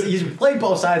both. He's playing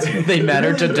both sides here. They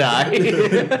matter to die.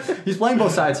 He's playing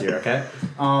both sides here. Okay.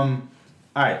 All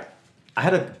right. I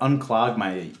had to unclog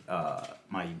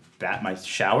my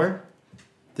shower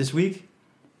this week.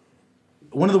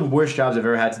 One of the worst jobs I've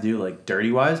ever had to do, like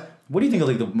dirty wise. What do you think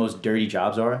like the most dirty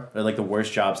jobs are, or like the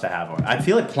worst jobs to have are? I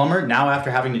feel like plumber now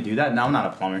after having to do that. Now I'm not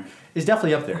a plumber. Is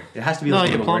definitely up there. It has to be No,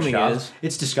 like your one of the worst plumbing jobs. is.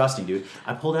 It's disgusting, dude.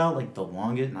 I pulled out like the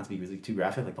longest, not to be really too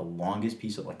graphic, like the longest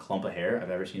piece of like clump of hair I've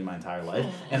ever seen in my entire life,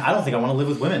 and I don't think I want to live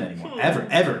with women anymore,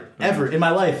 ever in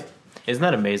my life. Isn't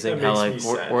that amazing That how makes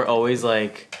like me sad. we're always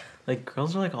like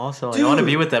girls are like also like, I Dude, want to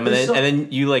be with them and it's then so- and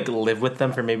then you like live with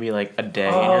them for maybe like a day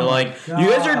and Oh you're my like you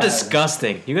guys are God.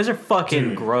 disgusting. You guys are fucking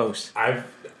Dude. gross.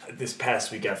 This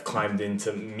past week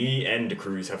me and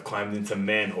DeCruz have climbed into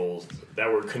manholes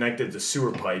that were connected to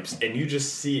sewer pipes, and you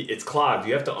just see it's clogged.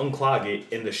 You have to unclog it,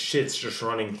 and the shit's just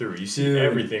running through. You see Dude.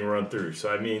 everything run through.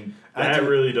 So I mean, I that do-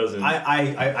 really doesn't. I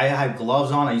had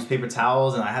gloves on. I used paper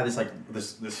towels, and I had this like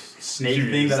this snake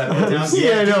Jeez. thing that I put down.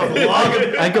 Yeah, I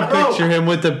know. I could Bro. picture him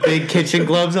with the big kitchen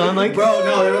gloves on, like. Bro,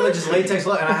 no, they were like just latex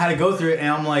gloves, and I had to go through it, and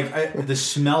I'm like, the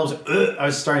smell was, I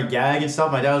was starting to gag and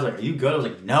stuff. My dad was like, "Are you good?" I was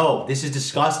like, "No, this is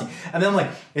disgusting." And then I'm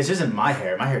like, "This isn't my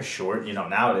hair. My hair's short,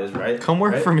 now it is, right?" Come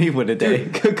work Right? for me with a day.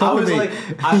 Dude, Come I with was me. like,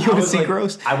 You want to see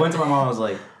gross? I went to my mom. I was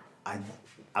like,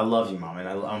 I love you, Mom, and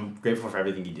I'm grateful for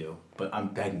everything you do. But I'm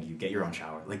begging you, get your own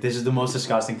shower. Like, this is the most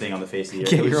disgusting thing on the face of the earth.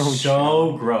 Get It was your own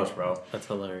so gross, bro. That's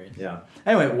hilarious. Yeah.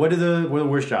 Anyway, what are the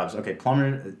worst jobs? Okay,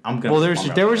 plumber. I'm gonna. Well, put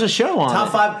plumber there up was a show on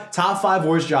it. Top five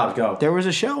worst jobs. Go. There was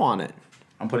a show on it.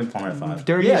 I'm putting plumber at 5.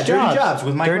 Dirty Jobs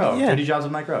with Mike Dirty- Rowe. yeah. Dirty Jobs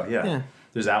with Mike Rowe. Yeah. Yeah.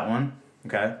 There's that one.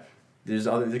 Okay. There's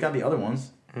got to be other ones.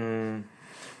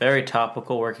 Very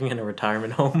topical. Working in a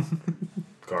retirement home.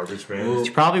 Garbage man. Ooh. He's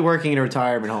probably working in a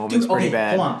retirement home. It's pretty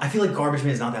bad. Hold on. I feel like Garbage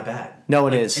Man is not that bad. No,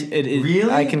 it Like, is. and- It is.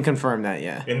 Really? I can confirm that.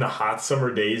 Yeah. In the hot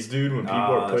summer days, dude, when people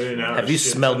are that's putting true. out. Have you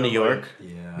shit smelled ton New of, York?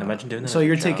 Yeah. Imagine doing that. So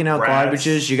you're taking out Rats.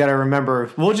 garbages. You got to remember.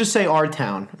 We'll just say our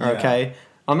town. Okay.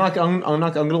 I'm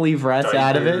gonna leave rats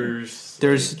out of it. diapers,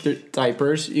 There's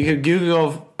diapers. You could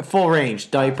go full range.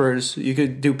 Diapers. You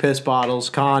could do piss bottles,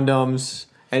 condoms,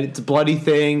 and it's bloody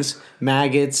things,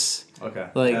 maggots. Okay.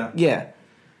 Like yeah.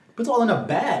 But it's all enough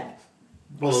bad.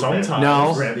 Well, sometimes.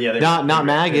 No. Rip. Yeah, Not they rip,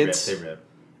 maggots. They rip.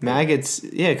 Maggots.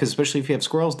 Yeah, because especially if you have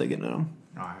squirrels digging in them.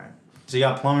 All right. So you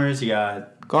got plumbers. You got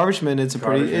Garbage men. It's a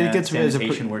pretty. Garbage man, It gets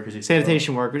sanitation workers.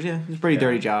 Sanitation workers. Yeah, it's a pretty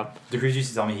dirty job. The Cruz used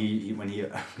to tell me he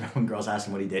when girls asked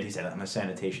him what he did, he said, "I'm a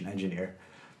sanitation engineer."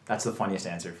 That's the funniest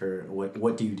answer for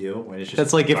what do you do when it's just.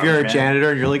 That's like if you're a garbage man. janitor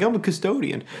and you're like, I'm a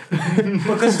custodian.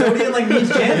 But custodian like means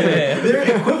janitor.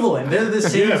 They're equivalent. They're the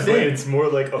same Yeah, but thing. it's more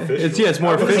like official. It's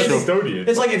more I was a official. custodian.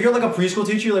 It's like if you're like a preschool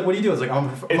teacher, you're like, what do you do? It's like I'm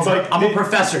like a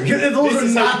professor. Those this are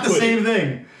is how not you the put same it.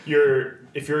 thing.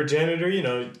 If you're a janitor,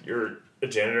 you're a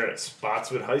janitor at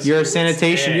Spotswood High School. You're a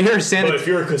sanitation- And- you're a sanit- But if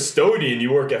you're a custodian,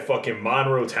 you work at fucking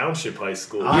Monroe Township High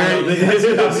School. That's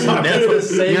the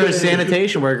same You're a thing.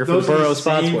 sanitation worker for Those are the Borough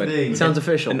same Spotswood. thing. Sounds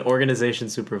official. An organization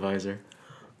supervisor,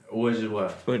 Which is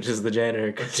what? which is the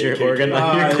janitor, because Okay, you're okay, organizing,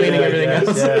 okay. you're cleaning everything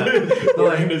else. Yeah.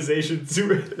 Organization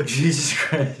super. Jesus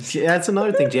Christ. Yeah, that's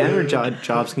another thing. Janitor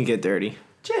jobs can get dirty.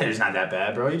 Janitor's not that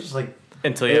bad, bro. You just like.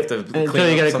 Until you have to Until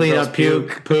you got to some clean girl's up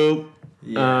puke, poop.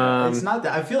 Yeah, it's not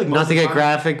that. I feel like most Not of to the get time-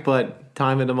 graphic, but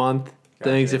time of the month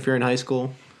things Gotcha. if you're in high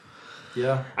school.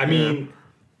 Yeah. I mean,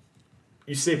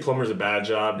 you say plumber's a bad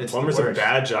job. It's the Plumber's a worst.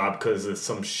 bad job because of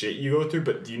some shit you go through.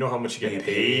 But do you know how much you They get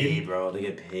get paid? paid, bro. They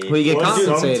get paid. Well, you get Well,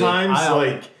 compensated. sometimes, I-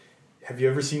 like, have you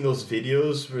ever seen those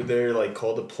videos where they're like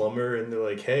called a plumber and they're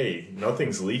like, "Hey,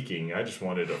 nothing's leaking. I just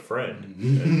wanted a friend."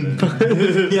 And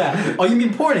then, Yeah. Oh, you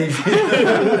mean porn? Did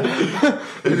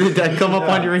that come up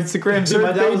on your Instagram Dude,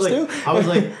 my search dad page was too?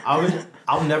 like,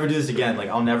 I'll never do this again. Like,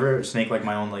 I'll never snake like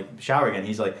my own like shower again.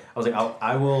 He's like, I was like,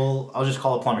 I'll just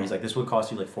call a plumber. He's like, this would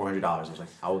cost you like $400. I was like,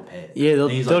 I will pay it. Yeah,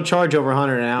 And he's they'll like, charge over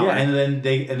 100 an hour. yeah, and then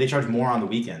they charge more on the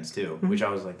weekends too, which I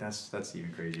was like, that's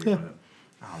even crazier. Yeah. But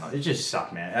I don't know. It just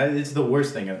sucked, man. It's the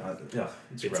worst thing. Yeah,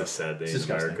 it's a gross. sad day It's in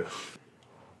disgusting. America.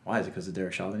 Why is it because of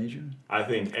Derek Chauvin, Adrian? I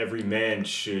think every man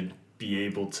should be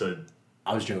able to.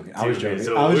 I was joking. I was joking.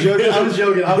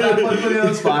 I'm not putting it on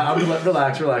the spot. I'm like,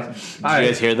 relax. Did you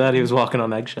guys hear that? He was walking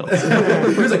on eggshells. He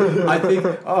was like, I think,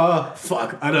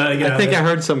 fuck. I think I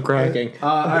heard some cracking.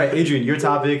 All right, Adrian, your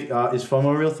topic is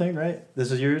FOMO a real thing, right?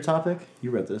 This is your topic? You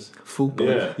wrote this. Fupa.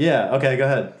 Yeah. Yeah, okay, go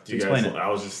ahead. You Explain guys, it. I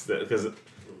was just because,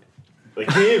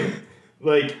 like him,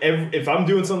 like if I'm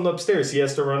doing something upstairs, he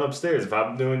has to run upstairs. If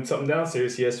I'm doing something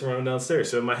downstairs, he has to run downstairs.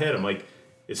 So in my head, I'm like,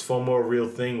 is FOMO a real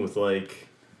thing with like,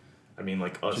 I mean,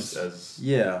 like us as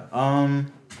Yeah. I don't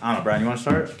know, Brian, you want to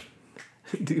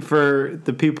start? For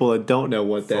the people that don't know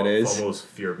what that is, FOMO's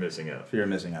fear of missing out. Fear of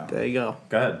missing out. there you go.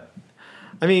 Go ahead.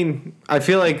 I mean, I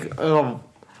feel like, well,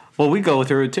 we go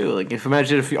through it too. Like,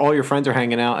 imagine if all your friends are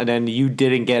hanging out and then you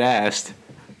didn't get asked.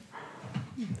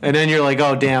 And then you're like,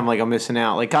 oh, damn, like, I'm missing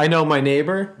out. Like, I know my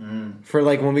neighbor, for,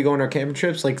 like, when we go on our camping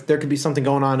trips, like, there could be something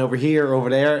going on over here or over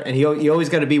there, and you always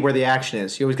got to be where the action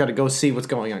is. You always got to go see what's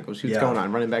going on, go see what's Yeah. going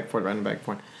on, running back and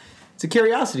forth. It's a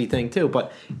curiosity thing, too.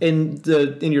 But in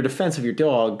your defense of your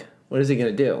dog, what is he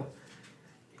going to do?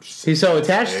 He's so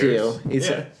attached to you. He's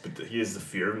yeah, but he has the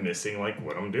fear of missing like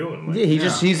what I'm doing. Like, Yeah,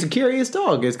 he's a curious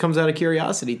dog. It comes out of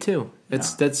curiosity too.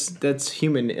 That's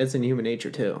human. It's in human nature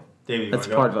too. David, you That's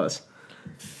wanna part go? of us.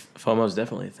 FOMO's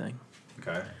definitely a thing.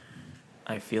 Okay.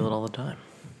 I feel it all the time.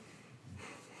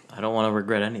 I don't want to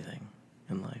regret anything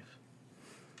in life.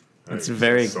 It's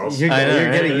very. Sauce. You're I know,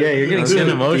 right? getting I'm so getting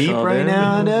deep emotional, right dude.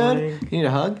 now, Like- dude. You need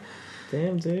a hug?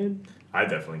 Damn, dude. I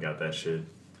definitely got that shit.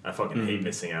 I fucking hate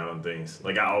missing out on things.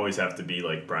 Like I always have to be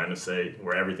like Brian to say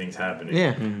where everything's happening. Yeah.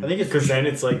 I think it's Because then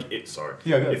it's like sorry.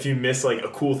 Yeah, go ahead. If you miss like a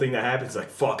cool thing that happens, like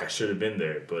fuck, I should have been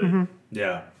there. But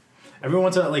Yeah. Everyone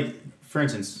wants to, like, for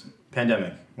instance,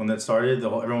 pandemic. When that started,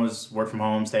 everyone was work from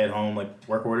home, stay at home, like,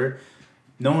 work order.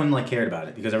 No one, like, cared about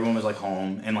it because everyone was, like,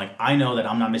 home. And, like, I know that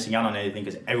I'm not missing out on anything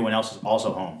because everyone else is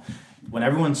also home. when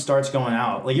everyone starts going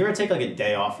out, like you ever take like a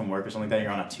day off from work or something like that,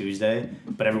 you're on a Tuesday,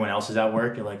 but everyone else is at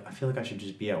work, you're like, I feel like I should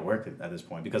just be at work at this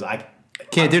point because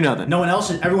Can't do nothing.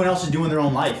 everyone else is doing their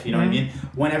own life, you know what I mean?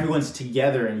 When everyone's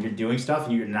together and you're doing stuff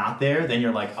and you're not there, then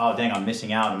you're like, oh dang, I'm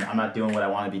missing out and I'm not doing what I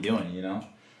want to be doing, you know?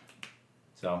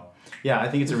 So, yeah, I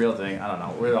think it's a real thing. I don't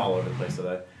know. We're all over the place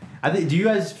today. Do you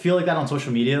guys feel like that on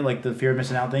social media, like the fear of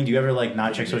missing out thing? Do you ever like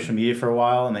not check social media for a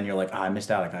while and then you're like, I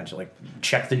missed out. I gotta like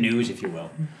check the news, if you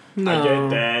will. No. I get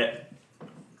that.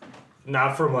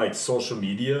 Not from like social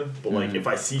media, but like if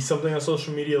I see something on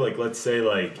social media, like let's say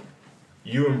like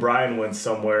you and Brian went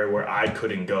somewhere where I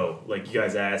couldn't go, like you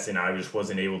guys asked and I just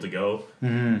wasn't able to go.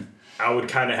 Mm-hmm. I would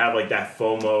kind of have like that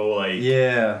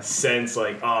FOMO sense,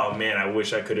 like, oh man, I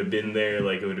wish I could have been there.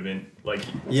 Like it would have been like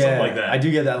something like that. I do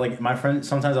get that. Like my friends,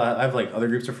 sometimes I have like other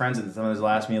groups of friends, and sometimes they'll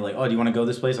ask me like, oh, do you want to go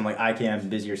this place? I'm like, I can't, I'm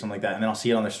busy or something like that, and then I'll see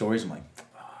it on their stories. I'm like,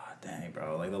 oh, dang,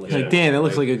 bro, like Damn, that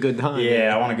looks like a good time.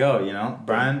 Yeah, I want to go. You know,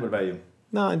 Brian, what about you?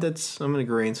 No, I'm in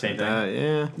agreement with that.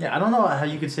 Yeah. Yeah, I don't know how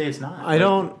you could say it's not. I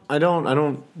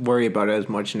don't worry about it as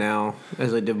much now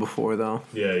as I did before though.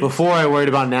 Yeah. Before I worried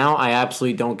about now, I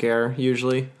absolutely don't care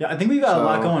usually. Yeah, I think we've got a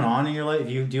lot going on in your life. If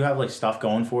you do have like stuff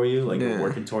going for you, like you're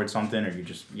working towards something, or you're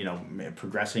just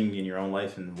progressing in your own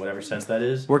life in whatever sense that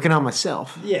is. Working on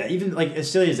myself. Yeah, even like as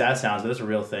silly as that sounds, but that's a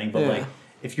real thing. But like,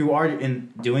 if you are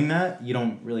in doing that, you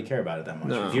don't really care about it that much.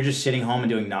 No. If you're just sitting home and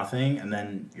doing nothing, and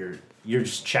then you're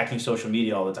just checking social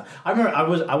media all the time. I remember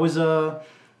I was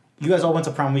you guys all went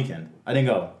to prom weekend. I didn't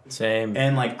go. Same.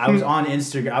 And like I was on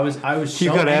Instagram. I was. You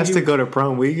so got asked to go to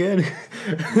prom weekend.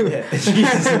 Yeah,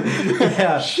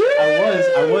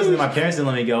 I was. And my parents didn't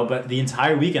let me go. But the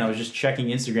entire weekend, I was just checking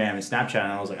Instagram and Snapchat,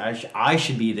 and I was like, I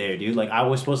should be there, dude. Like I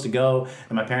was supposed to go,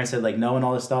 and my parents said like no and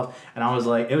all this stuff, and I was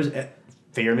like, it was.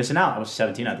 Fear of missing out. I was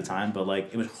 17 at the time, but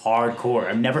like it was hardcore.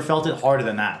 I've never felt it harder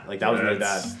than that. Like that was really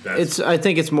bad. I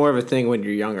think it's more of a thing when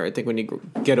you're younger. I think when you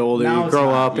get older, now you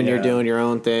grow up and you're doing your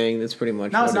own thing. That's pretty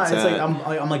much. No, it's not. It's like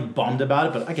I'm like bummed about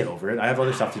it, but I get over it. I have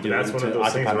other stuff to do. That's one of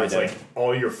those things where it's day. like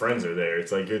all your friends are there.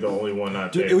 It's like you're the only one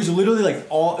not there. It was literally like it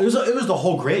was the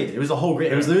whole grade. It was the whole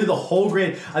grade. It was literally the whole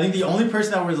grade. I think the only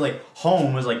person that was like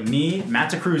home was like me,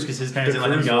 Matt DeCruz, because his parents didn't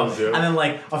let him go, and then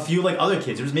like a few like other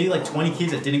kids. There was maybe like 20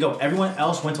 kids that didn't go. Everyone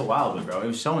else went to Wildwood, bro. It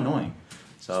was so annoying.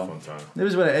 So fun time. It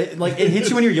was it hits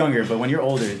you when you're younger, but when you're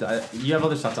older, you have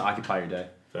other stuff to occupy your day.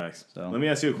 Facts. So. Let me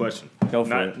ask you a question. Go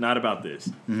for it. Not about this.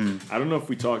 Mm-hmm. I don't know if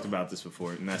we talked about this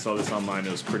before, and I saw this online.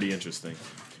 It was pretty interesting.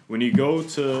 When you go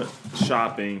to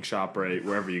shopping, ShopRite,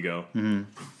 wherever you go, and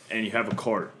you have a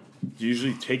cart, do you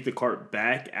usually take the cart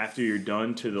back after you're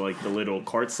done to the little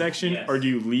cart section, or do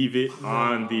you leave it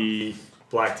on the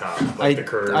blacktop, the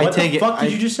curb? What the fuck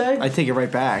did you just say? I take it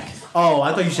right back. Oh,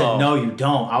 I thought you said no, you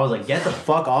don't. I was like, get the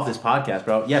fuck off this podcast,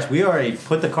 bro. Yes, we already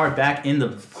put the cart back in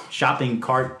the shopping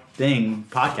cart thing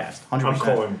podcast. 100%. I'm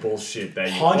calling bullshit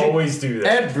that you always do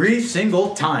that. Every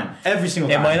single time. Every single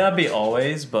time. It might not be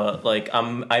always, but like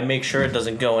I make sure it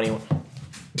doesn't go anywhere.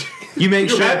 You make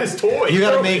sure have this toy. You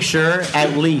gotta make sure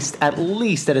at least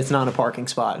that it's not a parking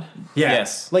spot. Yeah.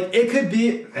 Yes. Like it could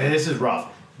be. And this is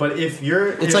rough. But if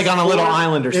it's like on a little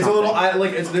island or something. It's a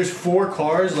little there's 4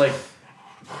 cars like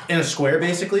in a square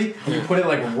basically, and you put it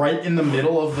like right in the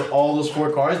middle of all those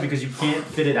 4 cars because you can't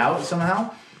fit it out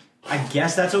somehow. I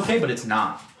guess that's okay, but it's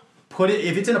not. Put it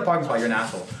if it's in a parking spot, you're an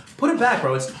asshole. Put it back,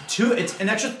 bro. It's an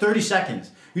extra 30 seconds.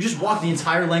 You just walk the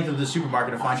entire length of the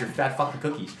supermarket to find your fat fucking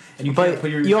cookies, and you can't put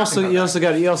your. You also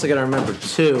got to remember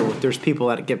too. There's people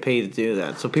that get paid to do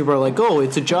that, so people are like, oh,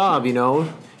 it's a job,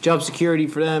 job security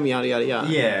for them, yada yada yada.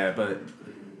 Yeah, but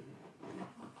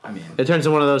I mean, it turns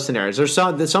into one of those scenarios. There's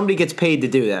somebody gets paid to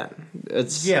do that.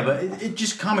 It's but it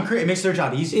just common create. It makes their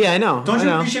job easier. Yeah, I know. Don't you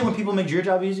appreciate when people make your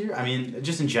job easier? I mean,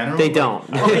 just in general. They don't.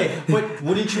 Okay, but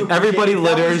wouldn't you? Everybody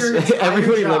litters.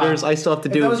 Everybody litters. I still have to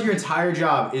do. If that was your entire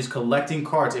job, is collecting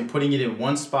carts and putting it in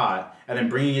one spot and then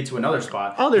bringing it to another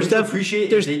spot. Oh, there's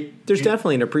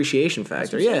definitely an appreciation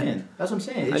factor. That's what I'm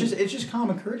saying. It's just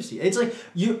common courtesy. It's like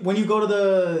when you go to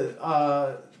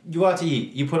the. You go out to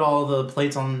eat. You put all the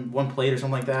plates on one plate or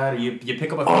something like that, or you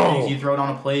pick up a few things, you throw it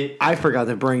on a plate. I forgot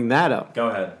to bring that up. Go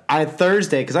ahead. I had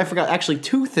Thursday, because I forgot actually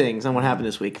 2 things on what happened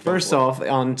this week. First off,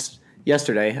 on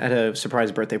yesterday, I had a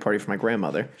surprise birthday party for my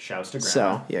grandmother. Shouts to Grandma.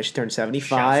 So, yeah, she turned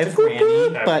 75. Shouts to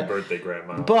Granny. Happy birthday,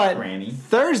 Grandma. But Granny.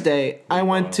 Thursday, I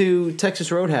went to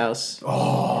Texas Roadhouse.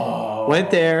 Oh.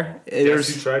 Went there. You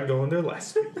tried going there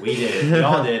last week. We did. We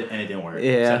all did, and it didn't work.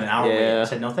 Yeah. Said an hour wait.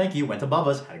 Said no thank you. Went to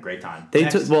Bubba's. Had a great time. They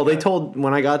told,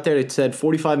 when I got there, it said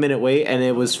 45-minute wait, and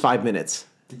it was 5 minutes.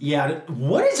 Yeah.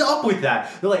 What is up with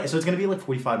that? They're like, so it's going to be like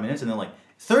 45 minutes, and then like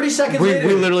 30 seconds later.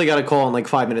 We literally got a call in like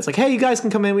 5 minutes. Like, hey, you guys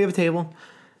can come in. We have a table.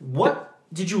 What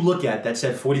did you look at that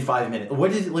said 45 minutes?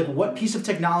 What piece of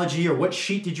technology or what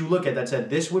sheet did you look at that said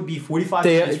this would be 45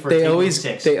 minutes for table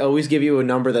 6? They always give you a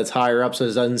number that's higher up, so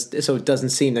it doesn't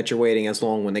seem that you're waiting as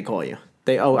long when they call you.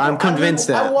 I'm convinced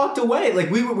that. I walked away. Like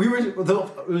we were.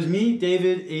 It was me,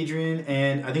 David, Adrian,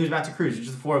 and I think it was Matthew Cruz.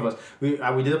 Just the 4 of us. We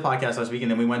did a podcast last week, and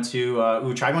then we went to.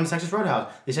 We tried going to Texas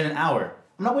Roadhouse. They said an hour.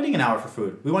 I'm not waiting an hour for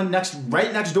food. We went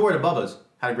right next door to Bubba's.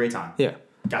 Had a great time. Yeah.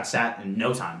 Got sat in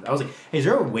no time. I was like, hey, is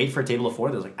there a wait for a table of 4?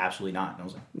 There was like, absolutely not. And I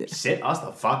was like, sit us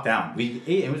the fuck down. We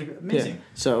ate. It was amazing. Yeah.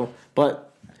 So, but.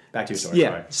 Back to your story.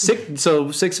 Yeah,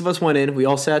 sorry. 6 of us went in. We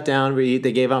all sat down.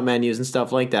 They gave out menus and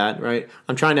stuff like that, right?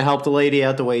 I'm trying to help the lady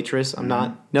out, the waitress. I'm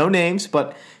not, no names,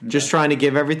 but just trying to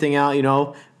give everything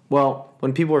out, Well,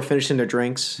 when people were finishing their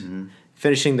drinks,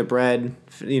 finishing the bread,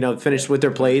 finished with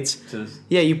their plates,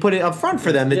 you put it up front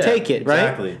for them to take it, right?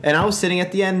 Exactly. And I was sitting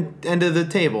at the end of the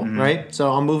table, right?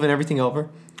 So I'm moving everything over.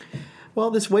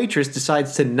 Well, this waitress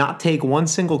decides to not take one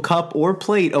single cup or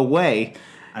plate away.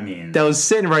 I mean, that was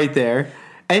sitting right there.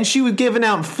 And she was giving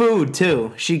out food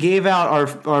too. She gave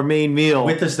out our main meal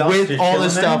with the stuff, with all the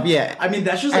stuff. Yeah, I mean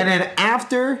that's just. And then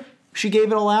after she gave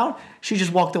it all out, she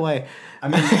just walked away. I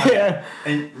mean,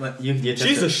 and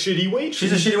she's a shitty waitress.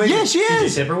 She's a shitty waitress. Yeah, she is. Did you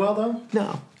tip her well though?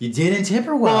 No, you didn't tip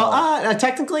her well. Well,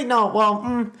 technically no. Well,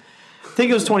 I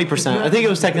think it was 20%. I think it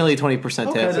was technically 20% tip.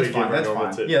 Okay, that's fine. That's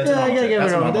fine. Tip. Yeah,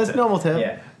 that's normal tip.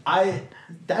 Yeah,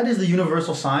 that is the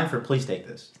universal sign for please take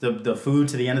this. The food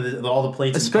to the end of all the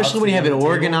plates. Especially when you have it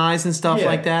organized and stuff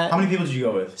like that. How many people did you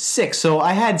go with? 6. So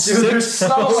I had 6. Dude,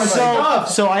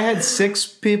 so I had 6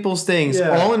 people's things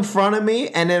all in front of me,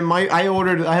 and then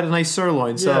I had a nice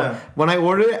sirloin. So when I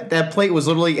ordered it, that plate was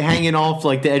literally hanging off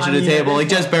like the edge of the table, like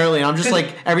just barely. And I'm just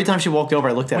like, every time she walked over,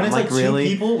 I looked at her. I'm like,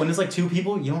 really? When it's like 2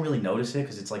 people, you don't really notice it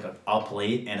because it's like a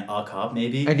plate and a cup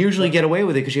maybe. I'd usually get away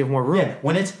with it because you have more room. Yeah,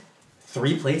 when it's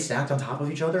 3 plates stacked on top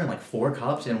of each other and like 4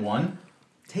 cups in one,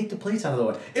 take the plates out of the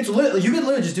way. It's literally, you could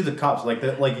literally just do the cups like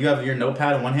you have your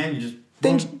notepad in one hand, you just.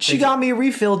 Then she got me a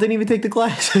refill, didn't even take the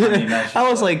glass. I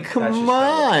was like, come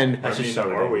on.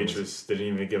 Our waitress didn't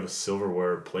even give us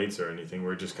silverware plates or anything.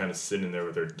 We are just kind of sitting there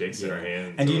with our dicks in our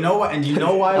hands. And do you know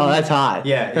why? Oh, that's hot.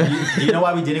 Yeah. Do you know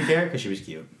why we didn't care? Because she was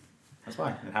cute. That's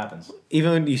why it happens.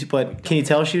 But can you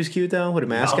tell she was cute though with a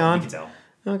mask on? You can tell.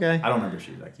 Okay. I don't remember if she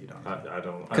was that cute. I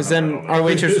don't. Because then our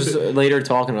waitress was later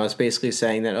talking to us, basically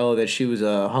saying that she was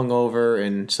hungover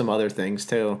and some other things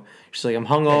too. She's like, I'm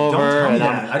hungover and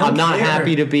I'm not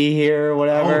happy to be here or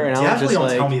whatever. And definitely I was just don't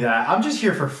tell me that. I'm just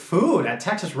here for food at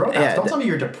Texas Roadhouse. Yeah, don't tell me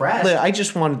you're depressed. I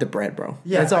just wanted the bread, bro.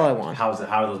 Yeah, that's all I want. How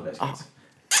are those biscuits?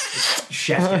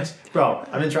 Chef's kiss. Bro,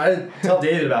 I've been trying to tell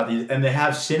David about these, and they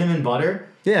have cinnamon butter.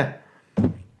 Yeah.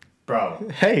 Bro.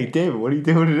 Hey, David, what are you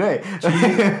doing today?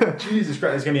 Jesus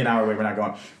Christ. It's going to be an hour away. We're not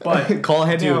going. But call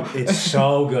ahead dude, now. It's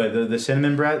so good. The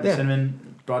cinnamon bread, the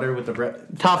cinnamon butter with the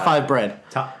bread. Top 5 bread.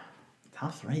 Top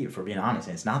 3, for being honest.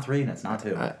 And it's not 3 and it's not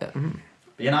 2.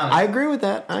 Being honest. I agree with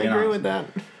that. I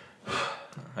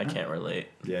can't relate.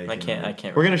 Yeah, I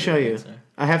can't. We're going to show you.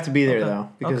 I have to be there, though,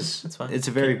 because that's fine. It's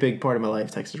a very big part of my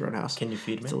life, Texas Roadhouse. Can you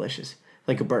feed me? It's delicious.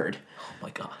 Like a bird. Oh, my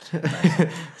God.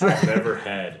 I've never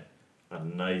had a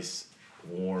nice,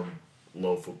 warm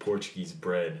loaf of Portuguese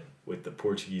bread with the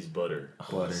Portuguese butter.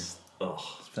 Butter.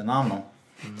 Oh. It's phenomenal.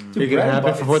 You're going to have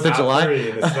it for 4th of July? 3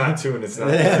 and it's not 2 and it's not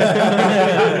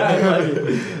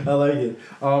I like it.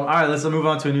 All right, let's move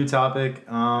on to a new topic.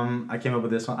 I came up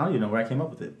with this one. I don't even know where I came up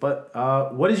with it. But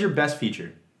what is your best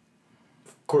feature?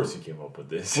 Of course you came up with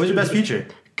this. What's your best feature?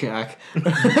 Cock. There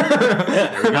we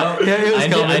go.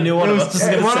 I knew one of us was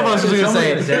going to say it. One of us was going to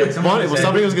say it. Somebody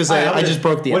was going to say it. I just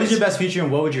broke the ice. What is your best feature, and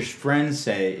what would your friends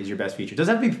say is your best feature? It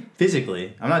doesn't have to be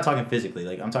physically. I'm not talking physically.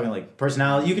 Like I'm talking like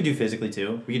personality. You could do physically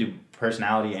too. We could do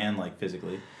personality and like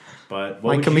physically. But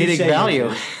what my would you comedic say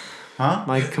value. Huh?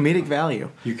 My comedic value.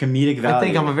 Your comedic value. I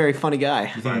think I'm a very funny guy.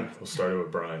 Fine, we'll start it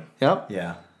with Brian. Yep.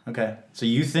 Yeah. Okay. So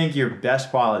you think your best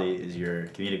quality is your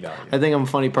comedic value? I think I'm a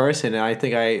funny person, and I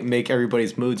think I make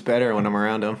everybody's moods better when I'm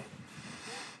around them.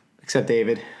 Except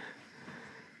David.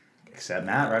 Except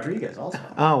Matt Rodriguez also.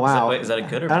 Oh, wow. Is that a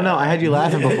good or I don't know. I had you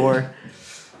laughing before.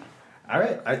 All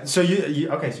right. So you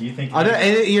okay? So you think?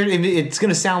 It's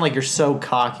gonna sound like you're so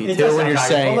cocky It too does when sound you're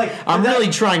cocky, saying. but, like, I'm really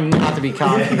trying not to be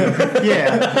cocky.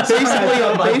 Yeah,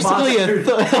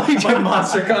 basically my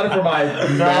monster cut for my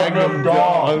magnum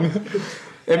dong.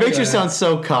 It makes you sound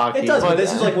so cocky. It does, but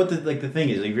this is like what the thing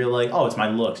is. Like you're like, oh, it's my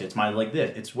looks, it's my like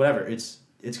this, it's whatever. It's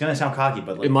it's gonna sound cocky,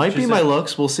 but like It might it's be just my a-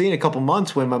 looks. We'll see in a couple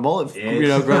months when my mullet,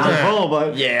 It's grows not. full.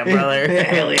 But Yeah, brother.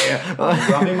 hell yeah. I'm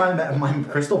dropping my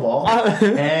crystal ball,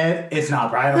 and it's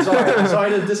not, Brian. I'm sorry. I'm sorry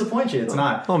to disappoint you. It's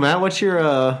not. Oh, Matt, what's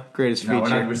your greatest No,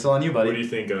 feature? we're still on you, buddy. What do you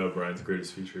think Brian's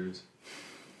greatest feature is?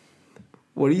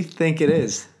 What do you think it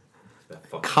is? That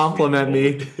fucking Compliment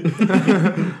sweet me.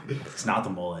 mullet. It's not the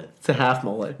mullet. It's a half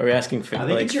mullet. Are we asking I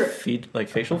think it's your-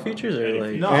 facial features or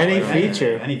like? No. Any like,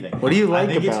 feature. anything. What do you I like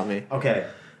think it's- about me? Okay.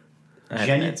 I have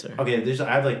an answer. Okay,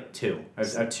 I have like two. I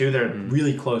have two that are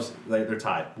really close. Like they're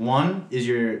tied. One is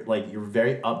you're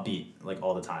very upbeat like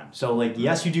all the time. So like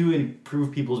yes, you do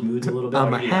improve people's moods a little bit. I'm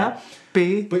like, a you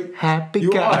do that. happy You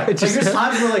guy. are. Like there's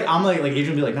times where like I'm like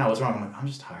Adrian will be like, no, what's wrong? I'm like, I'm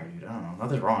just tired, dude. I don't know.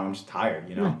 Nothing's wrong. I'm just tired,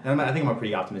 you know. And I think I'm a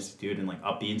pretty optimistic dude and like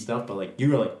upbeat and stuff. But like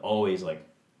you're like always like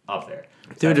up there.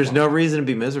 Dude, there's no reason to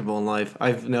be miserable in life.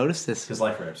 I've noticed this. Because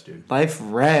life rips, dude. Life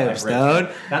revs, Life dude.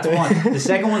 rips. That's one. The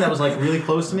second one that was like really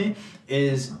close to me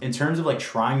is in terms of like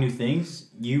trying new things.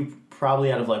 You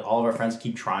probably out of like all of our friends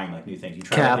keep trying like new things. You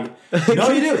try. Cap. No,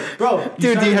 you do, bro.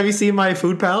 Dude, have you seen my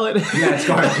food palette? Yeah, it's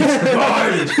garbage.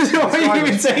 It's garbage. Why are you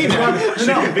even saying that?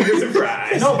 Chicken fingers and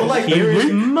fries. No, but like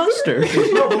Here's mustard.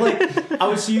 no, but like I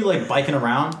would see you like biking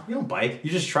around. You don't bike. You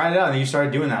just tried it out, and then you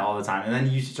started doing that all the time, and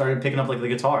then you started picking up like the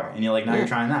guitar, and you're like now you're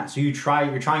trying that. So you're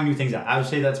trying new things out. I would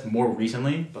say that's more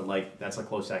recently, but like that's a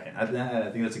close second. I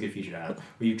think that's a good feature to have,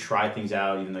 where you try things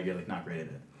out even though you're like not great at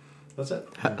it. That's it.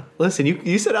 Listen,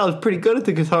 you said I was pretty good at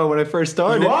the guitar when I first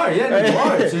started. You are, yeah, you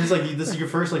are. So it's like this is your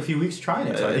first like few weeks trying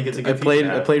it. So I think it's a good.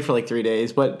 I played for like 3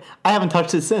 days, but I haven't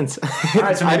touched it since. All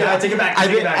right, so maybe I take it back.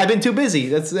 I've been too busy.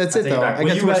 That's it Take it though. back. I What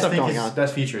got do too you much guys stuff think going is on.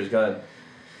 best features? Go ahead.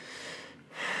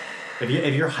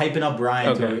 If you're hyping up Brian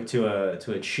Okay.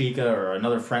 to a Chica or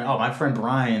another friend, oh my friend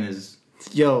Brian is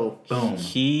Yo, boom.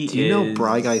 He do you know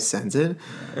Bry Guy sends it?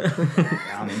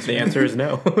 The answer is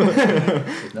no.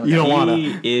 You don't wanna.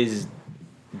 He is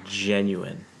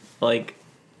genuine. Like,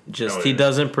 just Oh, he yeah.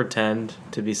 doesn't pretend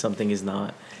to be something he's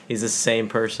not. He's the same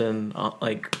person.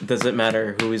 Like, doesn't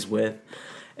matter who he's with,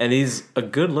 and he's a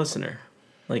good listener.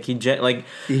 Like you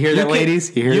hear that,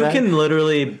 ladies? You hear that? can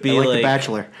literally be like like, The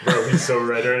Bachelor. Bro, he's so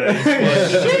red right now.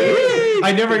 He's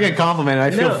I never get complimented.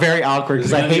 I feel No. very awkward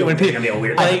because I hate when people. gonna be a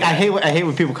weird I hate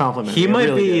when people compliment me. he I might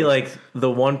really be do. like the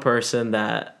one person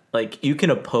that like you can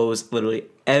oppose literally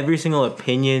every single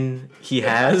opinion he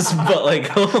has, but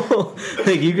like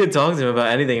like you could talk to him about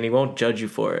anything and he won't judge you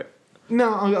for it. No,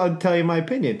 I'll tell you my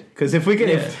opinion. Because if we can,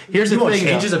 here's He the won't thing.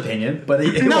 change though. his opinion, but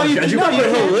he No, won't you judge can- you. no, for you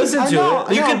it. can- Listen I to know,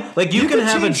 it. You I can know. like you can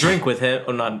have change- a drink with him,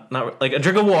 or not like a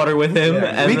drink of water with him. Yeah.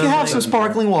 And We then, can have like, some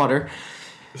sparkling water,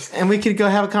 and we could go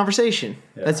have a conversation.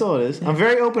 Yeah. That's all it is. I'm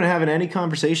very open to having any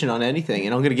conversation on anything,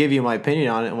 and I'm going to give you my opinion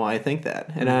on it and why I think that.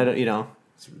 And I, don't-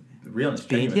 Realness,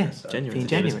 Being- genuineness. genuine. being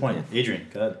David's genuine. point. Adrian,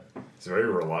 go ahead. He's very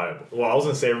reliable. Well, I was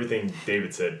gonna say everything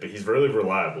David said, but he's really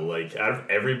reliable. Like out of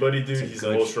everybody, dude, he's the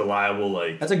good- most reliable.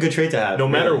 Like That's a good trait to have. no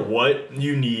matter really. what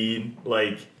you need,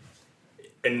 like,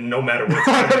 and no matter what I'm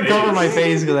time going it to cover is, my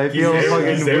face because I he's feel there- he's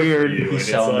fucking there for weird. you, and He's it's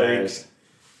so like, embarrassed.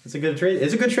 It's a good trait.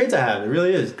 It's a good trait to have. It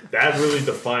really is. that really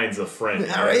defines a friend.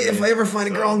 All right, if I ever find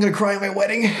a girl, I'm going to cry at my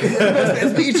wedding.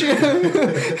 Best feature.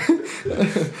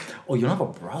 Oh, you don't have a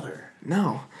brother.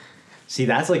 No. See,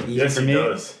 that's like easy Yes, for he me.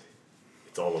 does.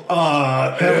 It's all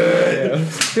about.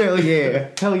 Hell yeah.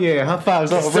 Hell yeah. High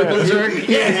fives. Oh, Simple jerk.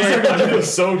 I feel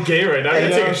so gay right now. I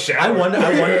gotta take a shower. I wonder.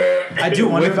 I do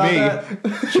wonder With about me.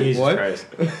 that. Jesus What? Christ.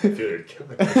 Dude,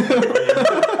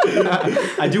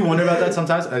 I do wonder about that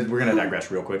sometimes. We're gonna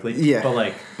digress real quickly. Yeah. But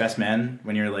like best men,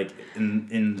 when you're like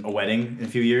in a wedding in a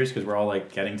few years, because we're all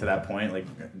like getting to that point, like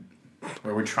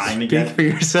where we're trying to Speak get. for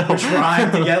yourself. We're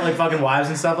trying to get like fucking wives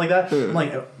and stuff like that. I'm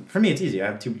like, for me, it's easy. I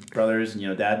have two brothers,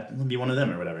 and dad will be one of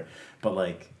them or whatever. But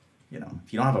like,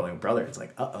 if you don't have a brother, it's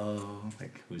like,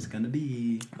 like who's it gonna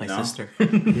be? my You know? sister.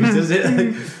 Who's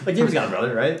it? Like David's got a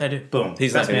brother, right? I do. Boom.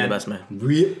 He's not gonna be the best man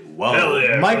Whoa. Hell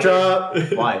yeah, Mic brother.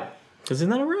 drop. Why? because he's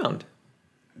not around.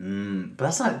 But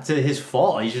that's not to his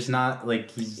fault. He's just not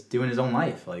like he's doing his own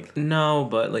life. Like, No,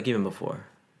 but like even before,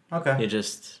 okay. you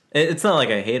just it's not like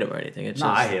I hate him or anything. It's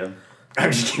Nah, just I hate him.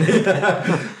 I'm just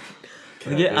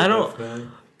kidding. yeah. I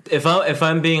don't. If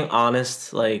I'm being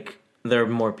honest, like there are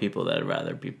more people that I'd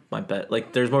rather be my bet.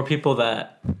 Like there's more people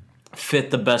that fit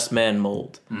the best man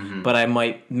mold, but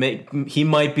he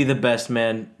might be the best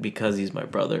man because he's my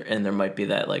brother, and there might be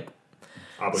that like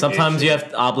sometimes you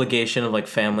have obligation of like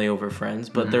family over friends,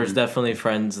 but there's definitely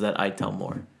friends that I tell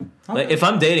more. Like if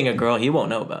I'm dating a girl, he won't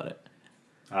know about it.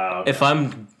 Okay. If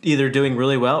I'm either doing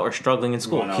really well or struggling in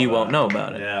school, he won't know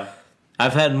about it. Yeah.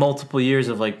 I've had multiple years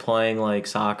of like playing like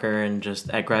soccer and just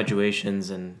at graduations,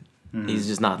 and He's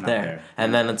just not there.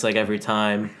 And then it's like every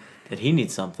time that he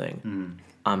needs something,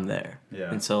 I'm there.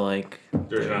 Yeah. And so like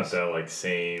There's not that like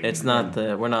same. it's not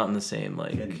we're not in the same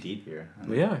like Getting deep here.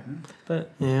 we are,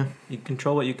 but Yeah. you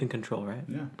control what you can control, right?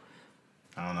 Yeah.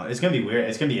 I don't know. It's gonna be weird.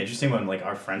 It's gonna be interesting when like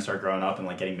our friends start growing up and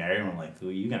like getting married, and we're like, "Who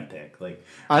are you gonna pick?" Like,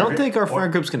 I don't think our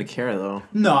friend group's gonna care though.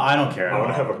 No, I don't care. I want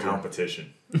to have a dude.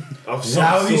 competition of some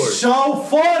That would be sort. so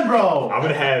fun, bro. I'm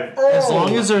gonna have As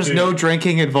long as there's dude. no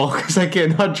drinking involved, because I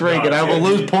cannot drink No, and I will yeah,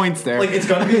 lose dude. points there. Like it's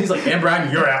gonna be. He's like, "And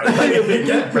Brian, you're out." Like,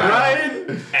 get Brian.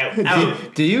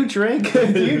 out. do you drink?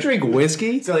 Do you drink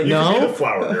whiskey? So, like, You can be the no.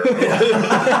 flower girl. Dude,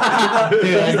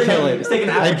 I'd kill it. He's taking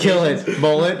I'd kill it.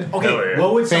 Bullet. Okay, Hell yeah.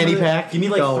 what would Fanny something- pack? Give me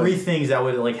like Going. 3 things that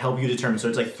would like help you determine. So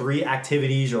it's like 3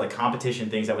 activities or like competition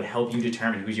things that would help you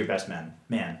determine who's your best man.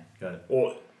 Man, good.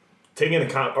 Well, taking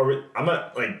I'm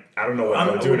not like I don't know what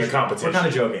I'm doing a competition. We're kind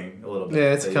of joking a little bit.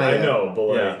 Yeah, it's Like, kinda- I know,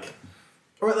 but Yeah. like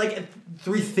or like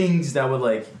 3 things that would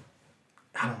like,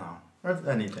 I don't know, or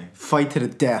anything. Fight to the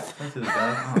death.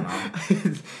 I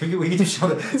don't know. we can do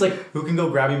something. It's like who can go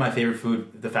grab me my favorite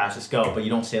food the fastest? Go, but you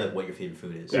don't say like what your favorite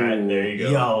food is. that, there you go.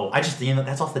 Yo, I just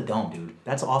that's off the dome, dude.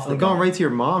 That's off the I'm dome. going right to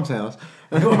your mom's house.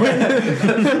 Like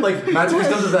Matt's first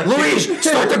comes with like Luis,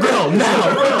 start the grill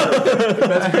now.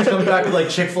 Matt's first comes back with like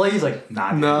Chick-fil-A. He's like,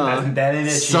 nah, Nah. that ain't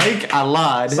it. Psych, I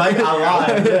lied. Psych, I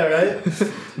lied. Yeah, right.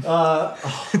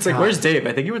 It's like, where's Dave?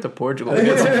 I think he went to Portugal.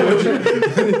 He's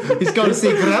going to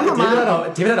see grandma.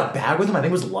 David had a bag with him. I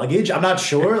think it was luggage. I'm not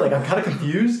sure. Like I'm kind of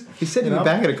confused. He said he'd You be know?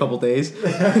 back in a couple days.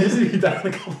 He's gonna be back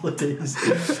in a couple of days.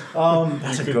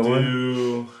 That's a Could good one.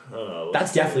 do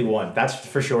That's definitely one. That's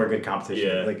for sure a good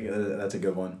competition. Yeah. Like that's a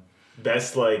good one.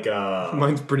 best like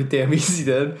Mine's pretty damn easy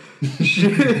then.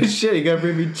 Shit, you gotta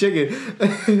bring me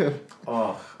chicken.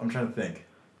 Oh, I'm trying to think.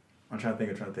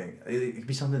 It could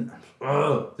be something.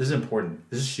 Oh, this is important.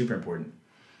 This is super important.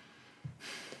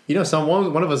 You know,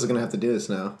 one of us is gonna have to do this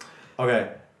now.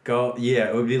 Okay, go. Yeah,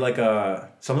 it would be like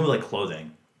something with like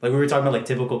clothing. Like we were talking about like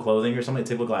typical clothing or something,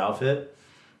 typical outfit.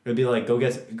 It would be like go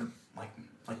get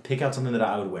like pick out something that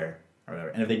I would wear or whatever.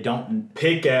 And if they don't,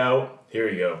 pick out. Here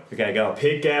you go. okay, go.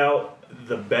 Pick out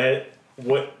the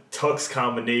what tux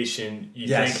combination you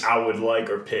Yes. think I would like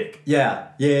or pick. Yeah.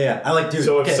 I like dude.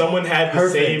 So if okay, someone had the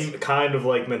perfect. same kind of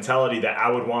like mentality that I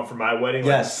would want for my wedding, like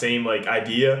Yes. the same like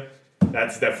idea,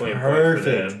 that's definitely important for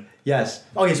Perfect. them. Yes.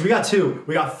 Okay, so we got 2.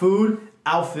 We got food,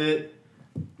 outfit.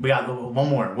 We got one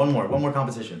more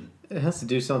competition. It has to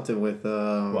do something with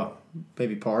What?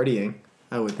 maybe partying.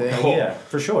 I would think. Oh, Yeah,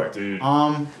 for sure. dude.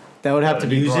 That would have to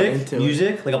be brought into it.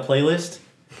 music, like a playlist.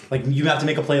 Like you have to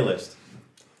make a playlist.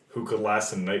 Who could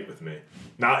last a night with me?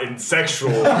 Not in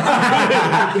sexual.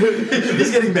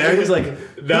 He's getting married. He's like,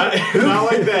 not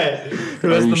like that. Who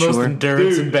has Are the you most sure?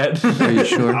 endurance in Dude. bed? Are you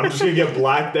sure? I'm just gonna get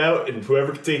blacked out, and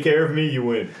whoever can take care of me, you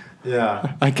win.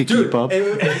 yeah, I could dude. keep up.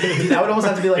 That would almost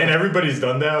have to be like, And everybody's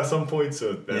done that at some point,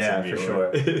 so that's yeah, gonna be for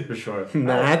hard. sure, for sure.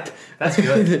 Not. That's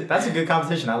good. That's a good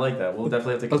competition. I like that. We'll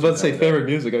definitely have to. I was about to say favorite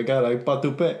music. I got like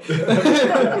Patupe.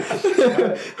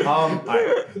 All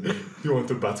right, You want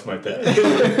to bat my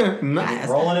pet? Nice.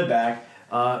 rolling it back.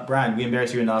 Brian, we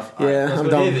embarrassed you enough. All Yeah, let's I'm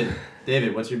go, done. David.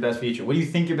 David, what's your best feature? What do you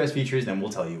think your best feature is? Then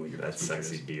we'll tell you what your That best feature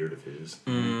sexy is. beard of his.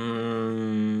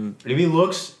 If he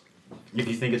looks, if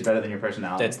you think it's better than your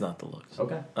personality. That's not the looks.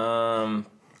 Okay. I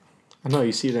know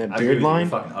you see that I agree with beard you. line. You're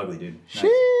fucking ugly, dude. Nice.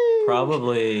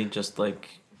 Probably just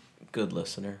like good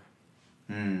listener.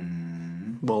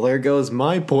 Well, there goes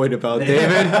my point about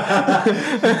David.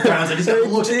 Brian's like, he's got the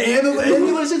looks and the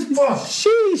listens. Fuck.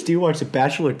 Sheesh, do you watch The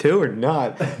Bachelor 2 or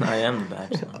not? I am the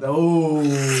bachelor. Oh,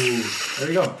 there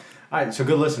you go. All right, so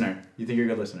good listener. You think you're a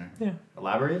good listener? Yeah.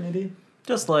 Elaborate, maybe?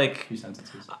 Just like A few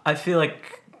sentences. I feel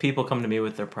like people come to me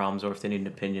with their problems, or if they need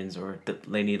opinions, or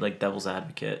they need like devil's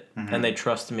advocate, and they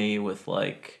trust me with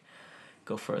like,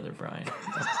 go further, Brian.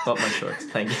 Bought my shorts.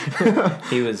 Thank you.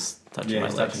 He was touching Yeah, my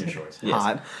he's legs. touching your shorts.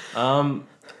 Yes. Hot.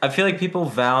 I feel like people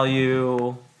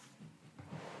value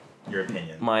Your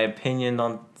opinion. my opinion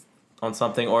on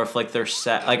something, or if like they're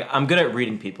sad. Like I'm good at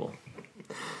reading people,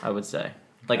 I would say.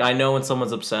 Like I know when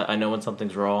someone's upset. I know when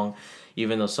something's wrong,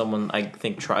 even though someone I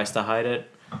think tries to hide it.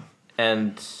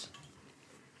 And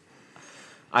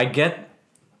I get,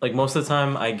 like most of the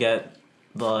time, I get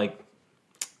the like,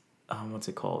 what's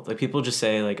it called? Like people just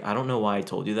say like, I don't know why I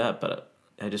told you that, but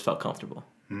I just felt comfortable.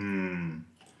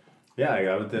 Yeah,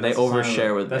 I would. They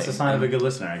overshare with That's me. a sign of a good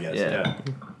listener, I guess. Yeah.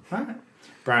 All right.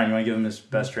 Brian, you want to give him his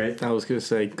best trait? I was gonna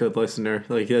say good listener.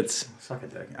 Like it's. Suck a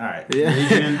dick. All right. Yeah.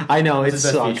 Adrian, I know it what's his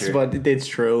best sucks, feature? but it's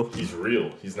true. He's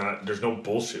real. He's not. There's no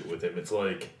bullshit with him. It's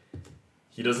like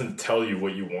he doesn't tell you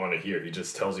what you want to hear. He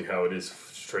just tells you how it is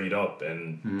straight up,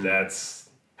 and that's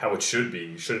how it should be.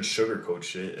 You shouldn't sugarcoat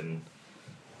shit, and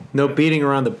No beating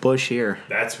around the bush here.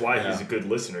 that's why he's Yeah. a good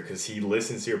listener, because he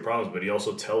listens to your problems, but he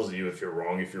also tells you if you're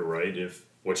wrong, if you're right, if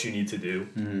what you need to do.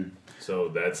 Mm-hmm. So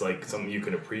that's like something you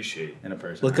can appreciate. In a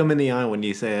person. Look him in the eye when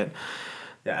you say it.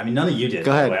 Yeah, I mean, none of you did.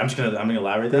 Go by the ahead. way. I'm gonna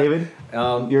elaborate that. David,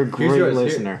 you're a here's great yours. Here.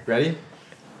 listener. Ready?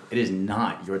 It is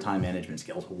not your time management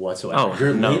skills whatsoever. Oh,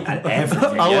 You're no. late at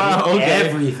everything. Oh, wow, okay.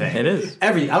 Everything. It is.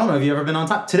 I don't know if you've ever been on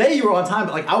time. Today you were on time,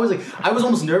 but I was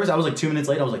almost nervous. I was like 2 minutes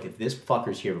late. I was like, if this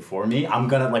fucker's here before me, I'm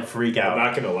gonna like freak I'm out.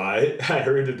 not gonna lie, I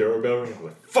heard the doorbell ring. I'm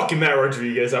like, fucking Matt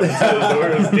Rodriguez. I went to the door,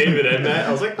 it was David and Matt.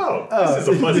 I was like, oh, this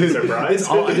is a pleasant surprise.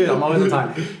 Dude, I'm always on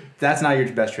time. That's not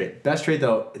your best trait. Best trait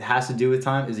though, it has to do with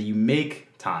time, is that you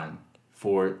make time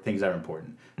for things that are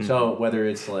important. So whether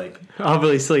it's like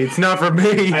Obviously, it's not for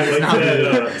me. I like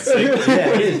that.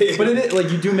 yeah, it is. But it is, like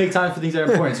you do make time for things that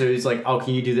are important. So it's like, oh,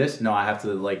 can you do this? No, I have to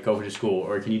like go to school.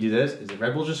 Or can you do this? Is it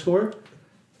Red Bull just scored?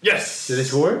 Yes. Did they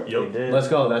score? Yep. Let's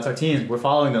go. That's our team. We're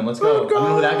following them. Let's go. I don't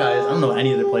know who that guy is. I don't know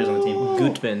any of the players on the team.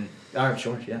 Gutman. All right,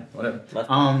 sure, yeah, whatever. Left.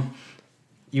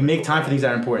 You make time for things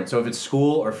that are important. So if it's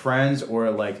school or friends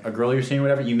or like a girl you're seeing or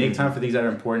whatever, you make time for things that are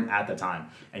important at the time,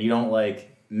 and you don't like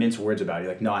mince words about it.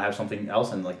 You're like, no, I have something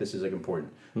else, and like this is like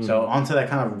important. So onto that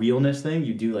kind of realness thing,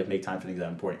 you do like make time for things that are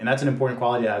important, and that's an important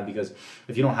quality to have, because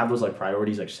if you don't have those like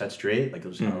priorities like set straight, like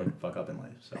you'll just kind of like fuck up in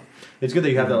life. So it's good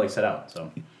that you have that like set out. So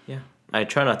Yeah. I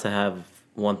try not to have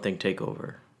one thing take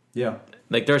over. yeah,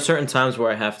 Like there are certain times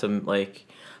where I have to like,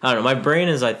 I don't know, my brain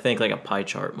is, I think, like a pie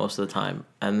chart most of the time,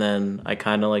 and then I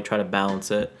kind of like try to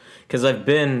balance it, because I've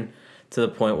been to the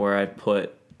point where I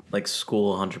put like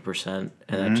school 100%, and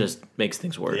that just makes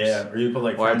things worse. yeah, or you put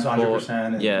like Or I friends put-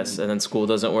 100%. Yes, and then school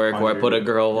doesn't work, or I 100, put a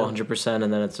girl yeah. 100%,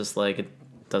 and then it's just like it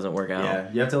doesn't work out.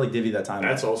 Yeah, you have to like divvy that time.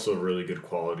 That's up. also a really good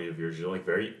quality of yours. You're like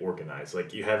very organized.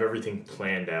 Like you have everything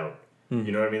planned out.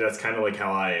 You know what I mean? That's kind of like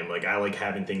how I am. Like I like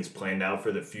having things planned out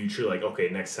for the future. Like, okay,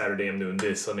 next Saturday I'm doing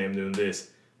this, Sunday I'm doing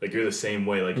this. Like you're the same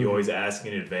way. Like you always ask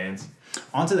in advance.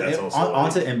 Onto That's the, also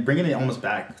onto and bringing it almost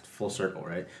back full circle,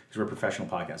 right? Because we're a professional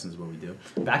podcast, and this is what we do.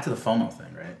 Back to the FOMO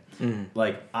thing, right?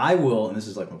 Like I will, and this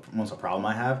is like almost a problem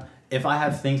I have. If I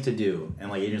have things to do, and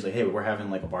like Adrian's like, "Hey, we're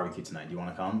having like a barbecue tonight. Do you want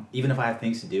to come?" Even if I have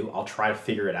things to do, I'll try to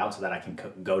figure it out so that I can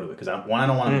go to it. Because I don't want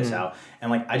to miss out,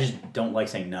 and like I just don't like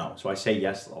saying no. So I say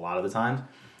yes a lot of the times.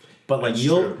 But like That's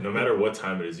you'll. true. No matter what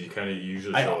time it is, you kind of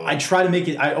usually show up. I try to make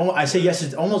it. I say yes.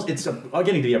 It's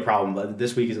getting to be a problem. But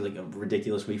this week is like a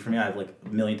ridiculous week for me. I have like a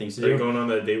million things to Are you do. going on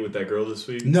that date with that girl this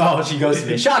week? No, she goes to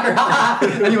me. Shocker!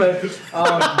 Anyway,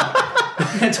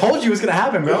 I told you it was gonna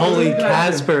happen, bro. Holy It was gonna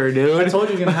happen. Casper, I dude. told you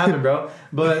it was gonna happen, bro.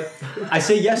 But I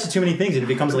say yes to too many things, and it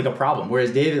becomes like a problem.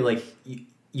 Whereas David, like,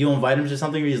 you'll invite him to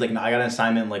something, where he's like, "No, I got an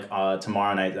assignment like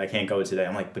tomorrow night. I can't go today."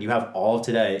 I'm like, "But you have all of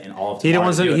today and all of He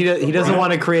tomorrow." don't want to do it." he doesn't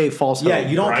want to create false hope. Yeah,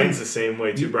 you don't. Brian's the same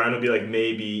way too. Brian will be like,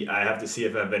 maybe I have to see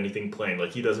if I have anything planned.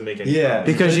 Like he doesn't make any. Yeah.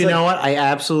 promises. Because It's you like- know what? I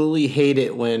absolutely hate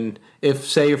it when, if,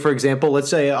 say, for example, let's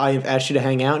say I've asked you to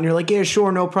hang out and you're like, yeah,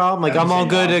 sure, no problem. Like, And I'm you all say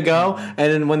good no. to go.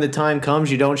 And then when the time comes,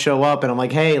 you don't show up. And I'm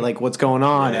like, hey, like, what's going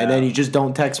on? And Yeah. then you just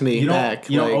don't text me You don't. back.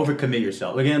 You don't like, overcommit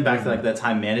yourself. Again, back to like that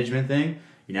time management thing.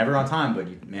 You're never on time, but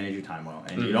you manage your time well,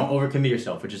 and you don't overcommit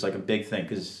yourself, which is like a big thing,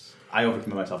 because I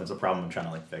overcommit myself. It's a problem I'm trying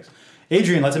to like fix.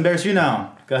 Adrian, let's embarrass you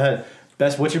now. Go ahead.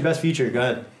 What's your best feature? Go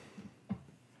ahead.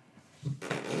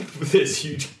 This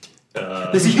huge.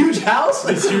 This huge house.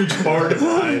 This huge part of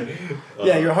mine.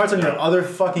 Yeah, your heart's on your other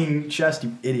fucking chest,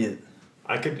 you idiot.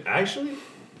 I could actually.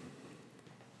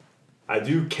 I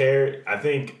do care. I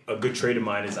think a good trait of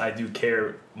mine is I do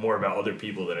care more about other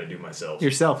people than I do myself.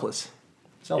 you're selfless.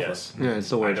 Selfless. Yes. Yeah, it's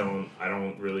the I word.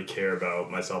 don't really care about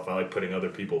myself. I like putting other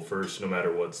people first, no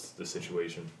matter what's the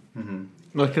situation.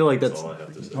 I feel like That's all I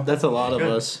have to say. that's a lot of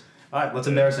Good. us. All right, let's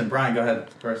embarrass him. Brian, go ahead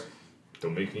first.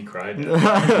 Don't make me cry. Now.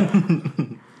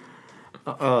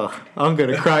 I'm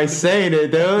gonna cry saying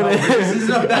it, dude. This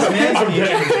isn't a best man speech.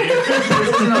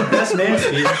 This isn't a best man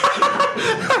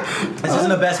speech. This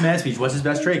isn't a best man speech. What's his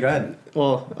best trait? Go ahead.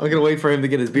 Well, I'm gonna wait for him to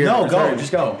get his beer. No, in go. return.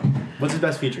 Just go. What's his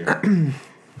best feature?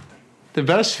 The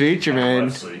best feature, man.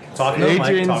 So you can Talk say- to the mic.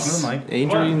 Adrian's, Talk to the mic.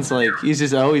 Adrian's like, he's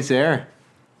just always there.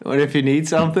 What if you need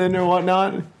something or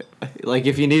whatnot? Like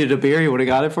if you needed a beer, he would have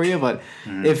got it for you. But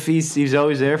if he's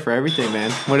always there for everything, man.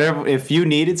 Whatever. If you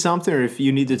needed something, or if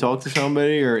you need to talk to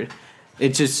somebody, or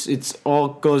it's all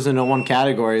goes into one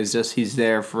category. It's just he's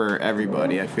there for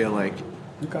everybody. I feel like.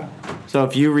 Okay. So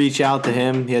if you reach out to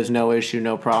him, he has no issue,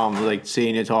 no problem. Like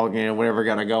seeing you talking and whatever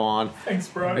gotta go on. Thanks,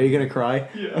 Brian. Are you gonna cry?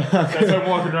 Yeah. That's why I'm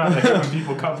walking around. I hate when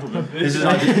people compliment me. This is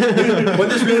what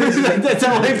this really is. That's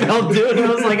how I felt, dude. I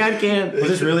was like, I can't. What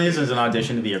this really is an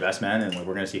audition to be your best man, and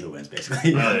we're gonna see who wins,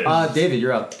 basically. Oh, yeah. David,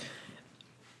 you're up.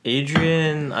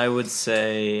 Adrian, I would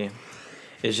say,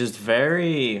 is just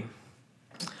very.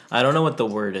 I don't know what the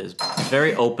word is. He's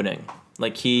very opening.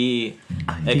 Like he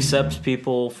accepts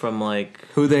people from like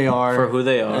Who they are. for who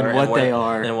they are And what they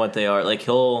are. and what they are. Like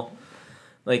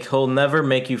he'll never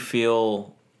make you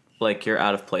feel like you're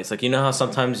out of place. Like you know how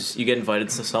sometimes you get invited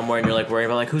to somewhere and you're like worrying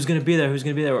about like who's gonna be there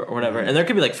or whatever. And there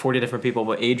could be like 40 different people,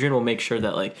 but Adrian will make sure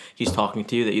that like he's talking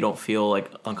to you, that you don't feel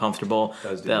like uncomfortable,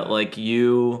 that like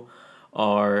you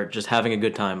are just having a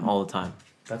good time all the time.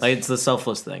 Like it's the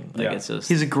selfless thing. Like it's just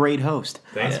He's a great host.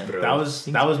 Thanks, Yeah. bro. That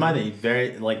was my thing.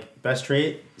 Very like best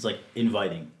trait is like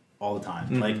inviting all the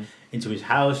time, like into his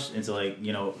house, into like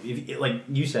if, like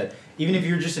you said, even if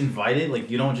you're just invited, like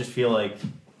you don't just feel like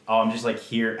I'm just like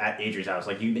here at Adrian's house.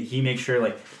 Like he makes sure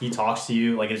like he talks to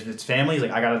you. Like if it's family, he's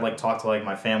like I gotta like talk to like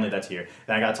my family that's here,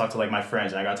 and I gotta talk to like my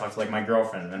friends, and I gotta talk to like my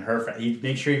girlfriend and her friend. He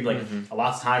makes sure he like a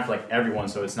lot of time for like everyone,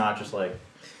 so it's not just like.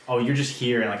 Oh, you're just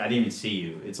here and like I didn't even see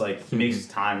you. It's like he makes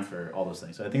time for all those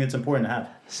things. So I think it's important to have.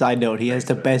 Side note, he has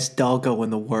the best doggo in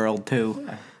the world, too.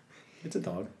 Yeah. It's a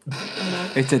dog.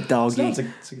 It's a doggy.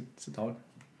 It's a dog.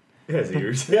 It has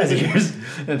ears. It has ears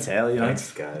and a tail.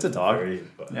 Thanks, guys. It's a dog.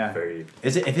 Yeah. Very.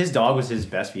 Is it if his dog was his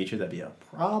best feature, that'd be a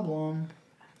problem.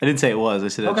 I didn't say it was. I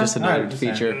said it's just another Alright, just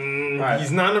saying. feature. Alright.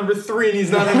 He's not number 3 and he's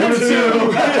not number 2.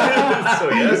 So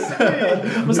yes.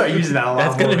 I'm gonna start using that a lot.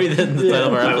 that's gonna be the title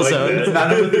of our I like episode. that. It's not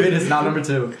number 3. It's not number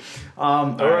 2.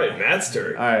 All right, Matt's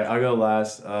turn. All right, I'll go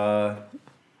last.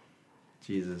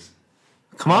 Jesus.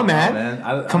 Come on, Matt.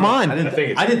 Man. Come on. I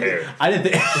think it's fair. I didn't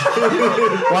think.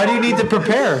 Why do you need to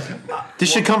prepare?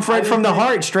 This should come right from the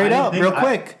heart, straight up, real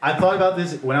quick. I thought about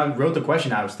this when I wrote the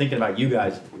question. I was thinking about you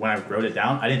guys when I wrote it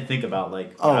down. I didn't think about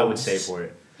like what I would say for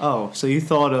it. Oh, so you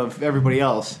thought of everybody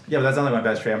else. Yeah, but that's not like my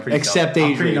best trait. I'm pretty Except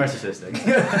I'm pretty Adrian. narcissistic.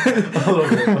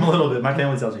 I'm a little bit. My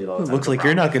family tells me it all the time. Looks like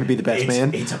you're not going to be the best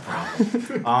man. It's a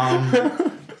problem.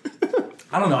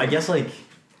 I don't know. I guess like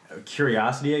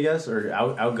curiosity, I guess, or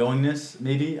outgoingness,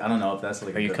 maybe. I don't know if that's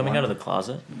like. Are you coming out of the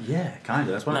closet? Yeah, kind of.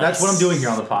 That's what Nice. I'm doing here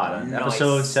on the pod. Nice.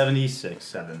 Episode 76,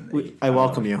 7, 8. I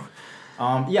welcome you.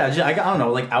 Yeah, just, I don't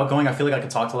know, like outgoing. I feel like I could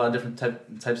talk to a lot of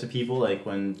different types of people. Like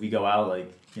when we go out,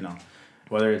 like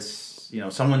whether it's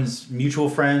someone's mutual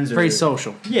friends or Very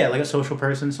social. Yeah, like a social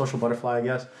person, social butterfly, I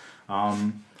guess.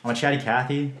 I'm a chatty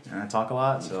Cathy, and I talk a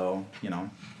lot, so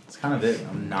it's kind of it.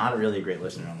 I'm not really a great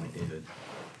listener, unlike David.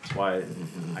 That's why I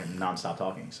nonstop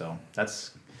talking. So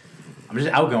I'm just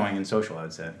outgoing and social. I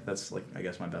would say that's like I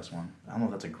guess my best one. I don't know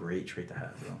if that's a great trait to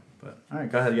have though. But all right,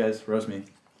 go ahead, you guys, roast me.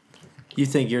 You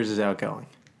think yours is outgoing?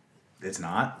 It's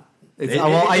not. It's, It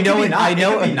I could be not. It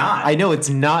could be not. I know it's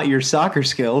not your soccer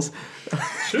skills.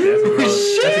 That's a good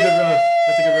roast. That's a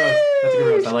good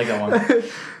roast. I like that one.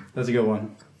 That's a good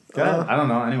one. Go ahead. I don't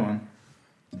know anyone.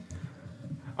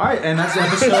 All right, and that's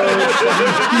episode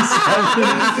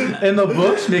 77 in the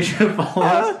books. Make sure to follow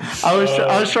us. I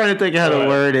was trying to think how to Alright.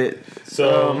 word it.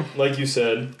 So, like you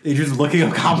said, Adrian's looking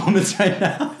up compliments right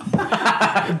now.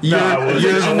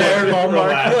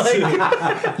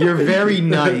 You're very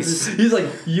nice. He's like,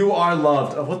 you are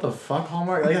loved. Oh, what the fuck,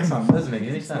 Hallmark? Like, that doesn't make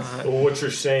any sense. well, what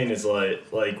you're saying is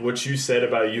like what you said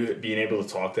about you being able to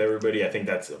talk to everybody. I think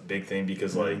that's a big thing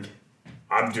because like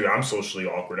I'm socially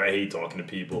awkward. I hate talking to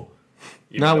people.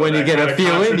 Even Not though when you that get a kinda few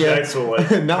in ya. contradicts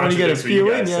what, like, Not when you get a contradicts what you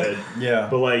few in guys ya. said. Yeah.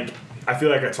 But like, I feel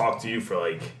like I talk to you for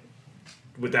like,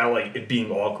 without like it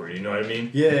being awkward. You know what I mean?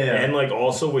 Yeah. And like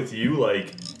also with you,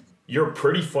 like you're a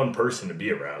pretty fun person to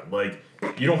be around. Like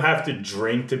you don't have to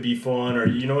drink to be fun, or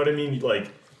you know what I mean? Like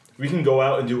we can go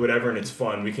out and do whatever, and it's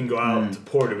fun. We can go out to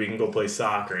Porter. We can go play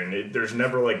soccer, and there's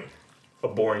never like a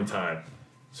boring time.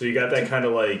 So you got that kind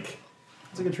of like.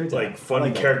 It's a good trait. Like fun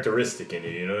like that. characteristic in you,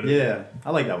 you know what I mean? Yeah,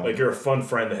 I like that one. Like you're a fun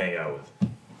friend to hang out with.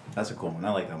 That's a cool one.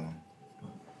 I like that one.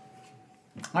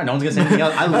 All right, no one's gonna say anything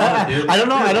else. I love it, dude. I don't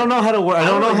know how to word. I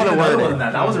don't know how to word it.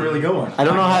 That was a really good one. I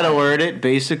don't know how to word it.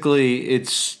 Basically,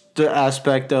 it's the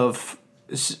aspect of.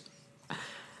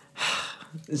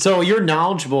 So you're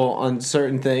knowledgeable on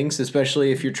certain things,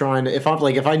 especially if you're trying to. If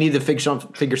I need to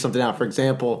figure something out, for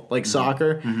example, like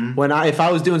soccer. If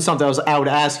I was doing something, I would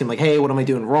ask him like, "Hey, what am I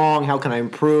doing wrong? How can I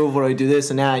improve? What do I do this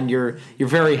and that?" And you're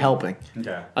very helping.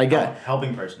 Okay. I get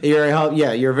helping person. you're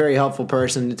a very helpful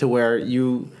person to where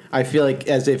you. I feel like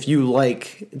as if you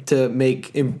like to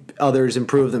make others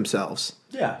improve themselves.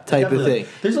 Yeah. Type of definitely.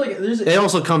 thing. There's It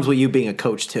also comes with you being a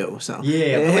coach too. So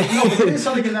yeah. But like, no, there's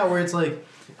something in that where it's like.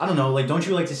 I don't know, like, don't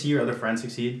you like to see your other friends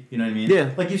succeed? You know what I mean?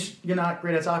 Yeah. Like, you're not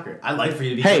great at soccer. I'd like for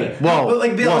you to be Hey, good. whoa, But,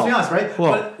 like, let's be whoa, honest, right?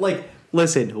 whoa. But, like...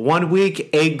 Listen, 1 week,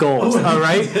 8 goals, all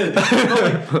right? No,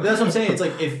 like, that's what I'm saying. It's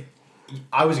like, if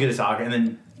I was good at soccer, and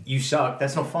then you suck,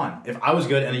 that's no fun. If I was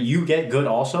good and then you get good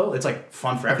also, it's like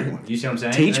fun for everyone. You see what I'm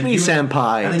saying? Teach And me, then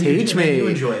senpai. and then Teach and then me. you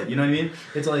enjoy it. You know what I mean?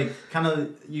 It's like kind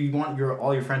of you want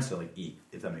all your friends to like eat,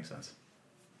 if that makes sense.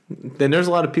 Then there's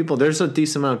a lot of people. There's a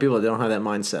decent amount of people that don't have that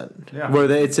mindset. Yeah. Where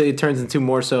it turns into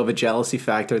more so of a jealousy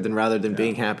factor than rather than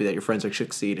being happy that your friends are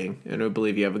succeeding. And I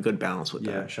believe you have a good balance with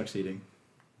Yeah, that. shucks eating.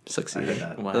 I Succeeding. heard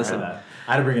that. Wow. I heard that.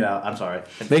 I had to bring it out. I'm sorry.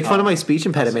 Make fun of my speech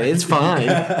impediment. It's fine.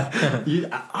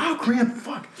 Graham,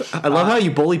 fuck. I love how you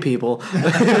bully people.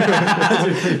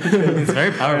 It's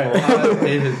very powerful.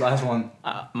 David, last one.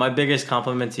 My biggest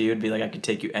compliment to you would be like I could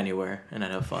take you anywhere and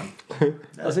I'd have fun.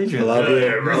 That's Adrian. love you.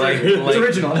 It's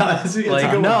original. No, it's a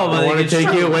Like, good no, one. but I want to it's take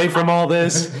true. you away from all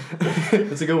this.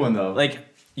 It's a good one though. Like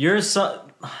you're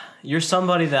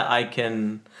somebody that I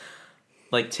can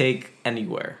like take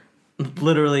anywhere,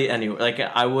 literally anywhere. Like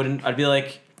I'd be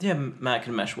like, yeah, Matt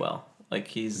can mesh well. Like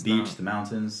he's the beach, not- the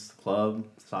mountains, the club,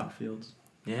 soccer fields,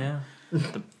 yeah,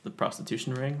 the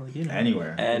prostitution ring, like you know,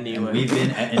 anywhere. Anywhere.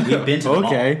 And we've been to them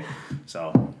Okay. all.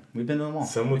 So we've been to them all.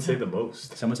 Some would say the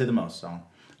most. Some would say the most. So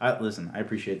listen, I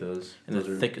appreciate those. and Those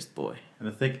the are- thickest boy. And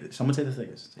the thick. Some would say the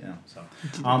thickest. You know. So.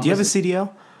 Do you have a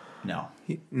CDL? No.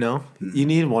 No. You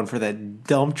need one for that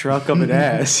dump truck up an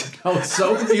ass. I was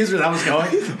so confused where that was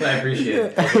going, but I appreciate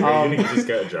it. Are you just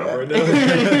got a job right now?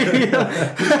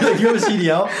 Like, you have a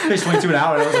CDL, pays 22 an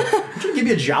hour. And I was like, "You're trying to give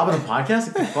me a job on a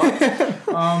podcast? Like, the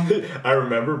fuck?" I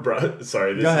remember,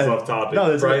 sorry, this Go is ahead. off topic.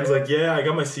 No, that's Brian's okay. like, yeah, I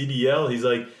got my CDL. He's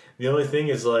like, the only thing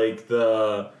is like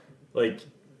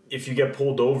if you get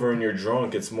pulled over and you're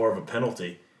drunk, it's more of a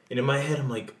penalty. And in my head, I'm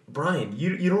like, Brian,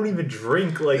 you don't even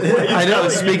drink. Like, what are you I know,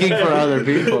 telling me, speaking man? for other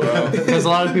people, though. Because a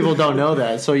lot of people don't know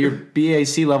that. So your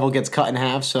BAC level gets cut in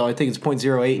half, so I think it's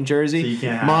 0.08 in Jersey. So you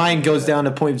can't have Mine it. goes down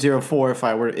to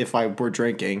 0.04 if I were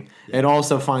drinking. And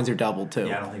also fines are doubled, too.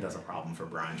 Yeah, I don't think that's a problem for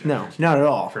Brian. No, not at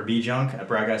all. For B Junk at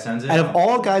Brad Guy Sends It. Out of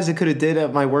all guys that could have did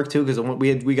at my work, too, because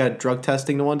we got drug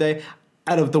testing the one day,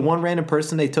 out of the one random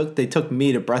person they took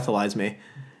me to breathalyze me.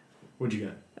 What'd you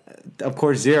get? Of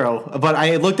course, 0. But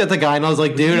I looked at the guy and I was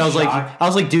like, dude, you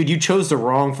shocked? dude, you chose the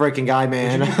wrong freaking guy,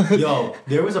 man. Yo,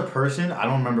 there was a person, I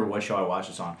don't remember what show I watched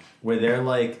this on, where they're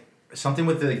like, something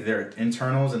with their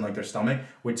internals and like their stomach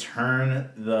would turn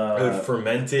the... It would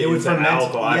ferment it into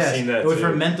alcohol. I've yes, seen that it would too.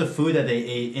 ferment the food that they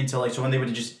ate into like, so when they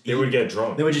would just They would get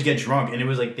drunk. They would just get drunk, and it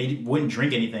was like they wouldn't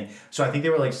drink anything. So I think they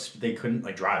were like they couldn't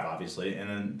like drive, obviously, and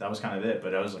then that was kind of it.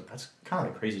 But I was like, that's kind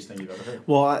of the craziest thing you've ever heard.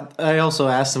 Well, I also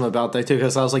asked him about that too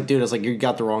because I was like, dude, you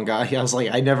got the wrong guy. I was like,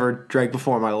 I never drank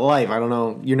before in my life. I don't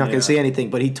know. You're not Yeah. gonna say anything.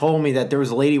 But he told me that there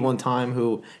was a lady one time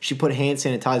who she put hand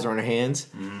sanitizer on her hands,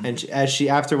 and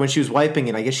when she was wiping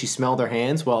it, I guess she smelled her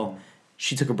hands. Well,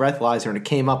 she took a breathalyzer and it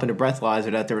came up in a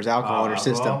breathalyzer that there was alcohol in her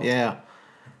system. Alcohol? Yeah,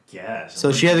 Yes.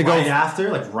 So she had to go- right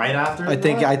after. I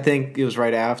think it was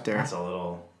right after. that's a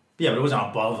little. Yeah, but it wasn't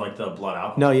above like the blood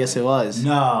alcohol. No, yes, it was.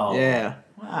 No. Yeah.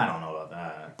 Well, I don't know about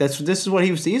that. This is what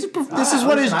he was. This is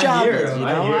what his Listen, job hear is. him, You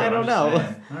I know, hear I him, don't I'm know. just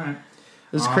saying. All right.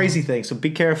 This is a crazy thing, so be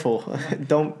careful.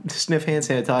 Don't sniff hand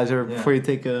sanitizer before you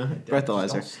take a Just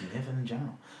breathalyzer. don't sniff it in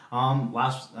general. I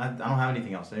don't have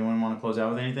anything else. Anyone want to close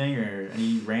out with anything or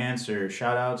any rants or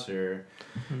shout outs or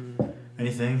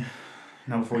anything?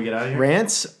 Now before we get out of here?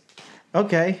 Rants?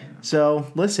 Okay, so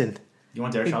listen. You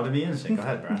want Derek Shaw to be in? Go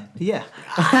ahead, Brad. Yeah.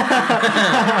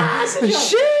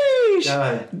 Sheesh! Go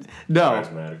ahead. No,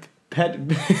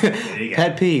 Charismatic. you go.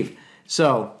 pet peeve.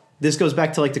 So this goes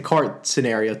back to like the cart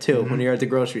scenario too when you're at the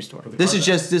grocery store.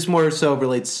 This more so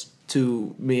relates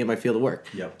to me and my field of work.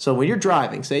 Yep. So when you're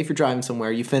driving, say if you're driving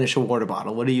somewhere, you finish a water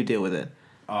bottle. What do you do with it?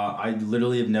 I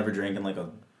literally have never drank in like a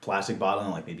plastic bottle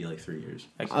in like maybe like 3 years.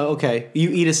 Okay, you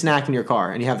eat a snack in your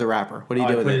car and you have the wrapper. What do you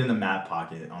do I with put it it? in the mat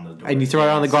pocket on the door. And you throw it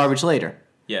on the Yes. garbage later.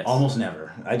 Yes. Almost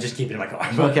never. I just keep it in my car.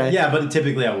 But, Okay. Yeah, but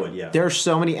typically I would. Yeah. There are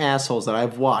so many assholes that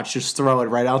I've watched just throw it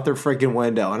right out their freaking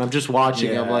window, and I'm just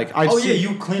watching. I'm like, I've yeah, seen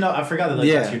you clean up. I forgot that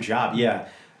Yeah. that's your job. Yeah.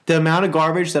 the amount of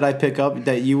garbage that I pick up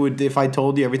that you would, if I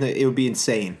told you everything, it would be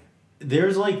insane.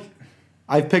 There's like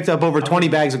I've picked up over 20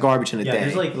 bags of garbage in a Yeah, day.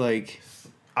 there's like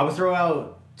I would throw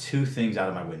out 2 things out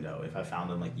of my window if I found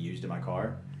them like used in my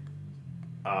car.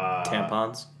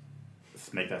 Tampons.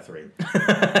 Make that 3.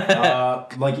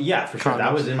 Like yeah, for sure.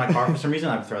 That was in my car for some reason.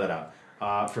 I'd throw that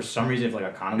out. For some reason, if like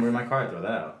a condom were in my car, I'd throw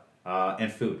that out.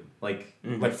 And food, like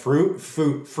fruit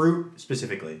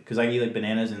specifically, because I eat like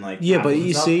bananas and like Yeah, but apples and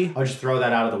you stuff. see- I'll just throw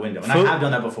that out of the window, and Food- I have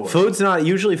done that before. food's not an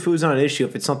issue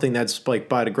if it's something that's like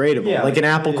biodegradable, Yeah, like an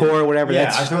apple core or whatever. Yeah,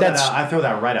 that's I throw that's that out. I throw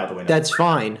that right out the window. that's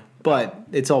fine, but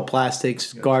it's all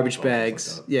plastics, garbage garbage, bags.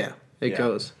 stuff like Yeah, it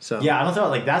goes. So Yeah, I don't throw it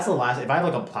like that's the last. If I have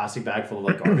like a plastic bag full of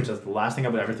like garbage, that's the last thing I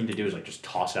would ever think to do is like just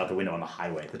toss it out the window on the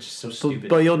highway. That's just so stupid.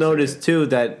 But you'll notice too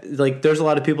that like there's a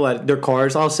lot of people that their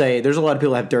cars. I'll say there's a lot of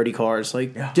people that have dirty cars.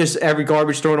 Like just every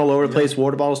garbage thrown all over the place,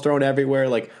 water bottles thrown everywhere.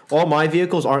 Like all my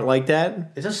vehicles aren't like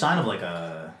that. It's a sign of like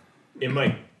a. In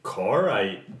my car,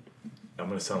 I'm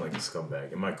gonna sound like a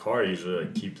scumbag. In my car, I usually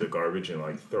like keep the garbage and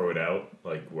like throw it out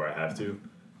like where I have to.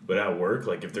 But at work,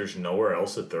 like if there's nowhere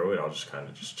else to throw it, I'll just kind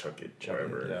of just chuck it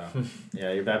wherever.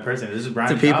 Yeah, you're a bad person. This is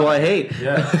Brian. The people I hate.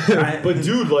 Yeah. But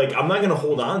dude, like I'm not gonna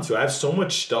hold on to it. I have so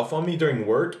much stuff on me during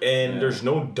work, and there's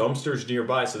no dumpsters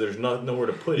nearby, so there's nowhere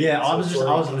to put it. Yeah, so I was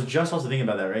just also thinking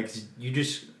about that, right? Because you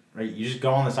just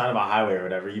go on the side of a highway or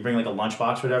whatever. You bring like a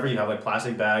lunchbox or whatever. You have like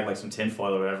plastic bag, like some tin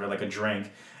foil or whatever, like a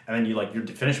drink. And then you're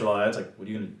finished with all that. It's like, what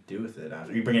are you gonna do with it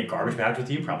after? You bring a garbage bag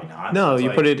with you? Probably not. No, So you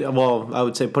like, put it. Well, I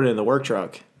would say put it in the work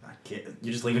truck.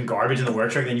 You're just leaving garbage in the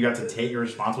work truck, then you have to take. You're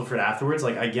responsible for it afterwards.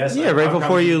 Like I guess. Yeah, right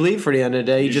before you leave for the end of the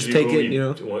day, you just take it.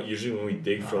 Usually when we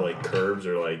dig for like curbs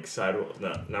or like sidewalk,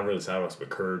 not really sidewalks, but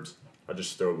curbs, I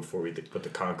just throw it before we put the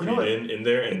concrete in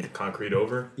there and concrete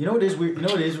over. You know what is weird? You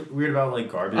know what is weird about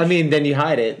like garbage? I mean, then you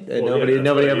hide it. Nobody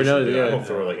ever knows. I Yeah. don't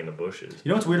throw it like in the bushes. You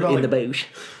know what's weird about In like, the bush.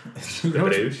 you know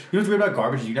what's weird about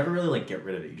garbage? You never really like get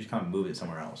rid of it. You just kind of move it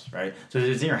somewhere else, right? So if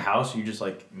it's in your house, you just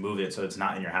like move it so it's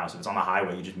not in your house. If it's on the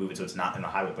highway, you just move it so it's not in the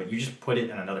highway. But you just put it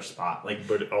in another spot, like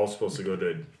But it's all supposed to go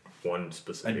to one a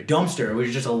specific. dumpster, which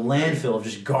is just a landfill of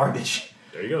just garbage.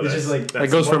 There you go. It's just like That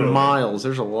goes for miles.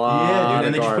 There's a lot. yeah, dude. And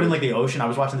of they just put garbage. in like the ocean. I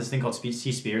was watching this thing called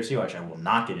Seaspiracy, which I will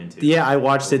not get into. Yeah, I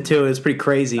watched it too. It's pretty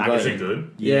crazy. Not But Is it good?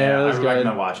 Yeah, it was I good.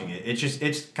 recommend watching it.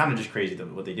 It's kind of just crazy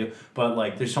what they do. But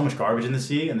like, there's so much garbage in the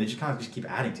sea, and they just kind of just keep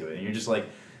adding to it. And you're just like,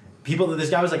 this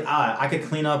guy was like, I could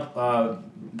clean up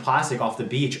plastic off the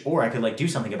beach, or I could like do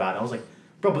something about it. I was like,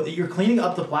 bro, but you're cleaning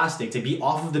up the plastic to be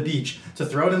off of the beach to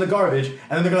throw it in the garbage,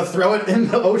 and then they're gonna throw it in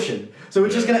the ocean. So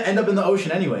it's just gonna end up in the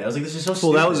ocean anyway. I was like, this is so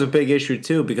stupid. Well, that was a big issue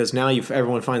too because now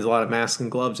everyone finds a lot of masks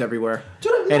and gloves everywhere,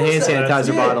 Dude, I've and hand noticed that.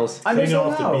 sanitizer Yeah. bottles. I know Cleaning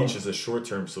off now. the beach is a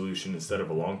short-term solution instead of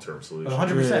a long-term solution.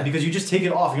 100%, because you just take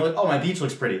it off and you're like, oh, my beach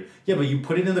looks pretty. Yeah, but you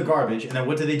put it in the garbage, and then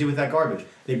what do they do with that garbage?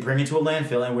 They bring it to a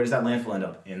landfill, and where does that landfill end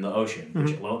up? In the ocean,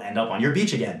 which will end up on your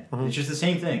beach again. It's just the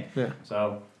same thing. Yeah.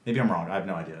 So maybe I'm wrong. I have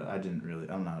no idea.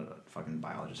 I'm not a fucking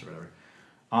biologist or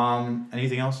whatever.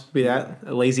 Anything else? Be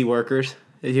that lazy workers.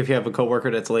 If you have a coworker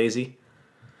that's lazy.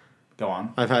 Go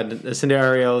on. I've had a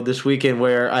scenario this weekend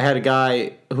where I had a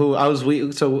guy who I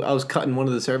was cutting one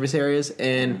of the service areas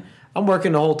and I'm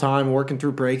working the whole time, working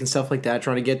through break and stuff like that,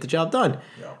 trying to get the job done.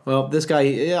 Yeah. Well, this guy,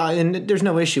 and there's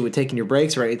no issue with taking your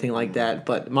breaks or anything like that,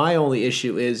 but my only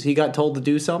issue is he got told to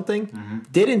do something,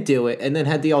 didn't do it, and then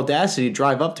had the audacity to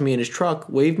drive up to me in his truck,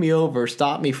 wave me over,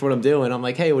 stop me for what I'm doing. I'm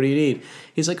like, hey, what do you need?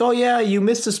 He's like, oh yeah, you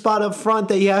missed a spot up front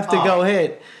that you have to go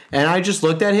hit. And I just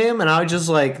looked at him, and I was just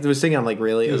like, was thinking, I'm like,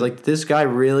 really? I was like, this guy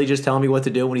really just telling me what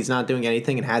to do when he's not doing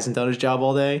anything and hasn't done his job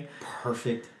all day?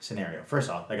 Perfect scenario. First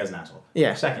off, that guy's an asshole.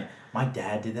 Yeah. Second, my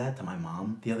dad did that to my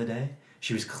mom the other day.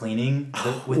 She was cleaning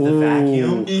with the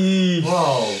vacuum.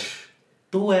 Bro,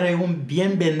 tú eres un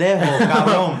bien pendejo,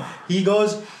 cabrón. He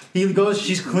goes,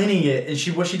 she's cleaning it,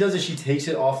 and what she does is she takes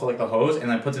it off like the hose and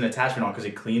then puts an attachment on because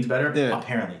it cleans better. Yeah.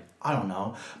 Apparently. I don't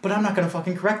know. But I'm not going to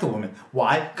fucking correct the woman.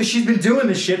 Why? Because she's been doing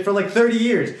this shit for like 30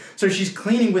 years. So she's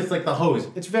cleaning with like the hose.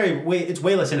 It's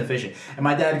way less inefficient. And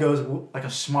my dad goes, like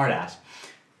a smart ass,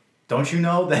 don't you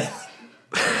know that...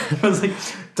 I was like,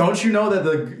 don't you know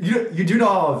that you do know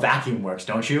how a vacuum works,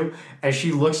 don't you? And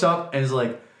she looks up and is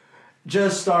like,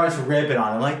 just starts ripping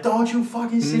on him. Like, don't you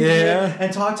fucking see it?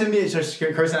 And talk to me. Starts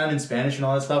cursing out in Spanish and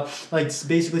all that stuff. Like,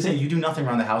 basically saying, you do nothing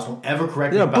around the house. Don't ever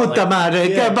correct me about, puta madre,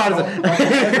 don't ¿qué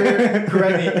ever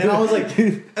correct me. And I was like,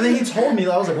 and then he told me,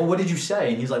 I was like, well, what did you say?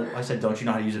 And he's like, I said, don't you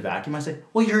know how to use a vacuum? I said,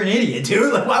 well, you're an idiot,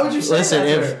 dude. Like, why would you say Listen,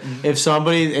 that to her? if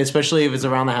somebody, especially if it's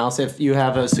around the house, if you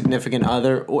have a significant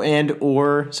other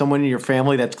or someone in your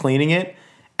family that's cleaning it,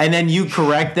 and then you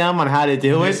correct them on how to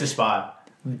do Miss it, the spot.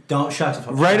 Don't shut the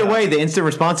fuck right up. away the instant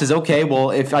response is, okay, well,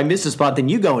 if I miss a spot, then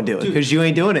you go and do it because you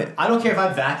ain't doing it. I don't care if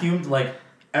I vacuumed like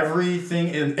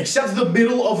everything except the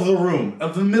middle of the room.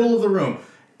 If the middle of the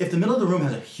room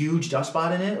has a huge dust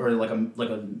spot in it or like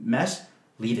a mess,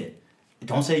 leave it.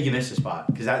 Don't say you missed a spot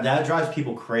because that drives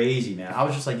people crazy, man. I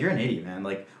was just like, you're an idiot, man.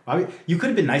 Like, You could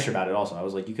have been nicer about it. Also, I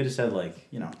was like, you could have said like,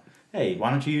 hey, why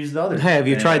don't you use the other? Hey, have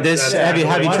you And- tried this? Have you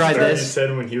tried You this?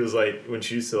 said when he was like, when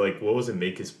she used to like, what was it,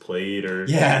 make his plate or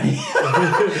Yeah,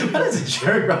 that is a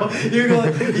jerk, bro. You're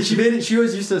going, she made it. She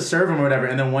always used to serve him or whatever,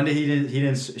 and then one day she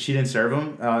didn't serve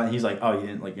him. He's like, oh,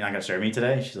 you're not gonna serve me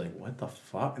today. She's like, what the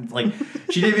fuck? Like,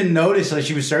 she didn't even notice. Like,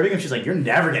 she was serving him. She's like, you're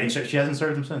never getting served. She hasn't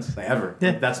served him since, like, ever.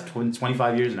 Yeah. Like, that's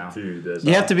 25 years now. Dude, that's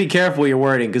You have to be careful with your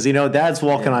wording because Dad's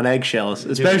walking on eggshells,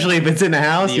 especially if it's in the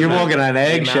house. You're walking on The amount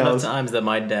of eggshells. times that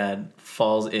my dad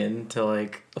falls into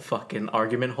like a fucking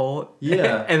argument hole,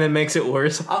 Yeah. and then makes it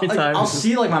worse every time. I'll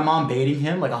see like my mom baiting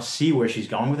him. Like I'll see where she's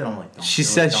going with it. I'm like, don't She do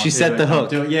said- it, don't she do set it, the don't hook.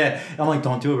 do it. Yeah, I'm like,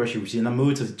 don't do it, bro. She's in the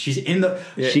mood. She's in the.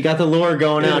 She got the lure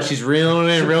going Yeah. out. She's reeling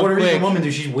in real Puerto Rican quick. woman,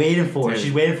 dude. She's waiting for it. Dude.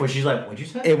 She's waiting for it. She's like, what'd you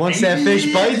say? Hey, once that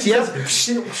fish bites, yep. Takes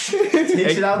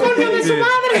it out.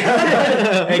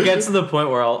 It gets to the point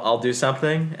where I'll do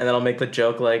something and then I'll make the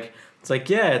joke like it's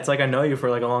like I know you for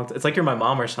like a long it's like you're my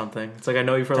mom or something. It's like I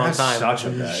know you for a long That's time. such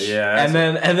a bad. Yeah. and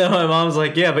then my mom's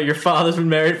like, yeah, but your father's been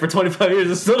married for 25 years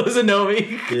and still doesn't know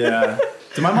me. Yeah.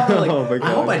 To my mom, like, Oh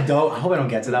my I hope God. I don't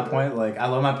get to that point. Like, I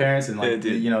love my parents and like, Yeah,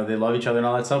 dude. they love each other and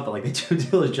all that stuff. But like, they do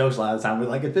those jokes a lot of the time. We're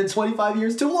like, it's been 25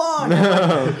 years too long. Like,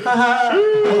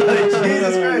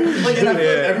 Jesus Christ. Like, and I feel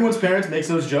like everyone's parents makes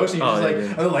those jokes, and you're just Oh, like, yeah,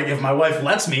 yeah. oh, like if my wife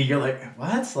lets me, you're like,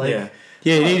 what? Like, Yeah.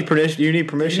 Yeah, you need permission. You need you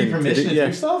permission. need permission to yeah.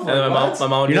 do stuff. And then Like, what? my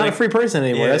mom would You're be not like, a free person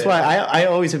anymore. Yeah. That's why I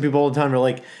always have people all the time. They're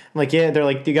like, they're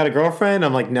like, you got a girlfriend?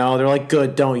 I'm like, no. They're like,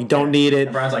 good. You don't need it.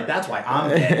 And Brian's like, that's why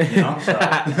I'm gay, you know? So.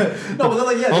 No, but they're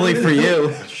like, yeah. Only for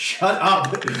you. Shut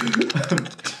up.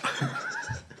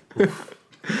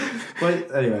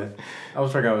 But anyway, I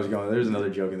forgot where I was going. There's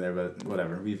another joke in there, but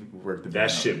whatever. We've worked the that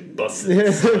out. shit busted.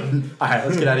 All right,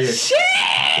 let's get out of here.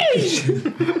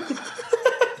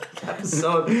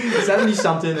 Episode 70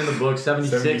 something in the book,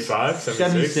 76. 75?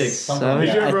 76. Something like Did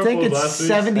you that. ever I think upload it's last week?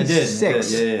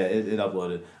 76. Yeah, it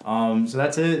uploaded. So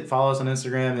that's it. Follow us on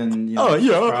Instagram and Oh,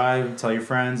 yeah. subscribe. Tell your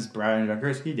friends. Brian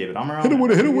Jankowski, David Amaral. Hit it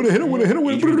with it.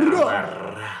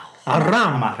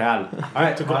 Aram. Amaral. All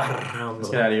right, let's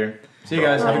get out of here. See you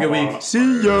guys. Have a good week.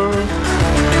 See ya.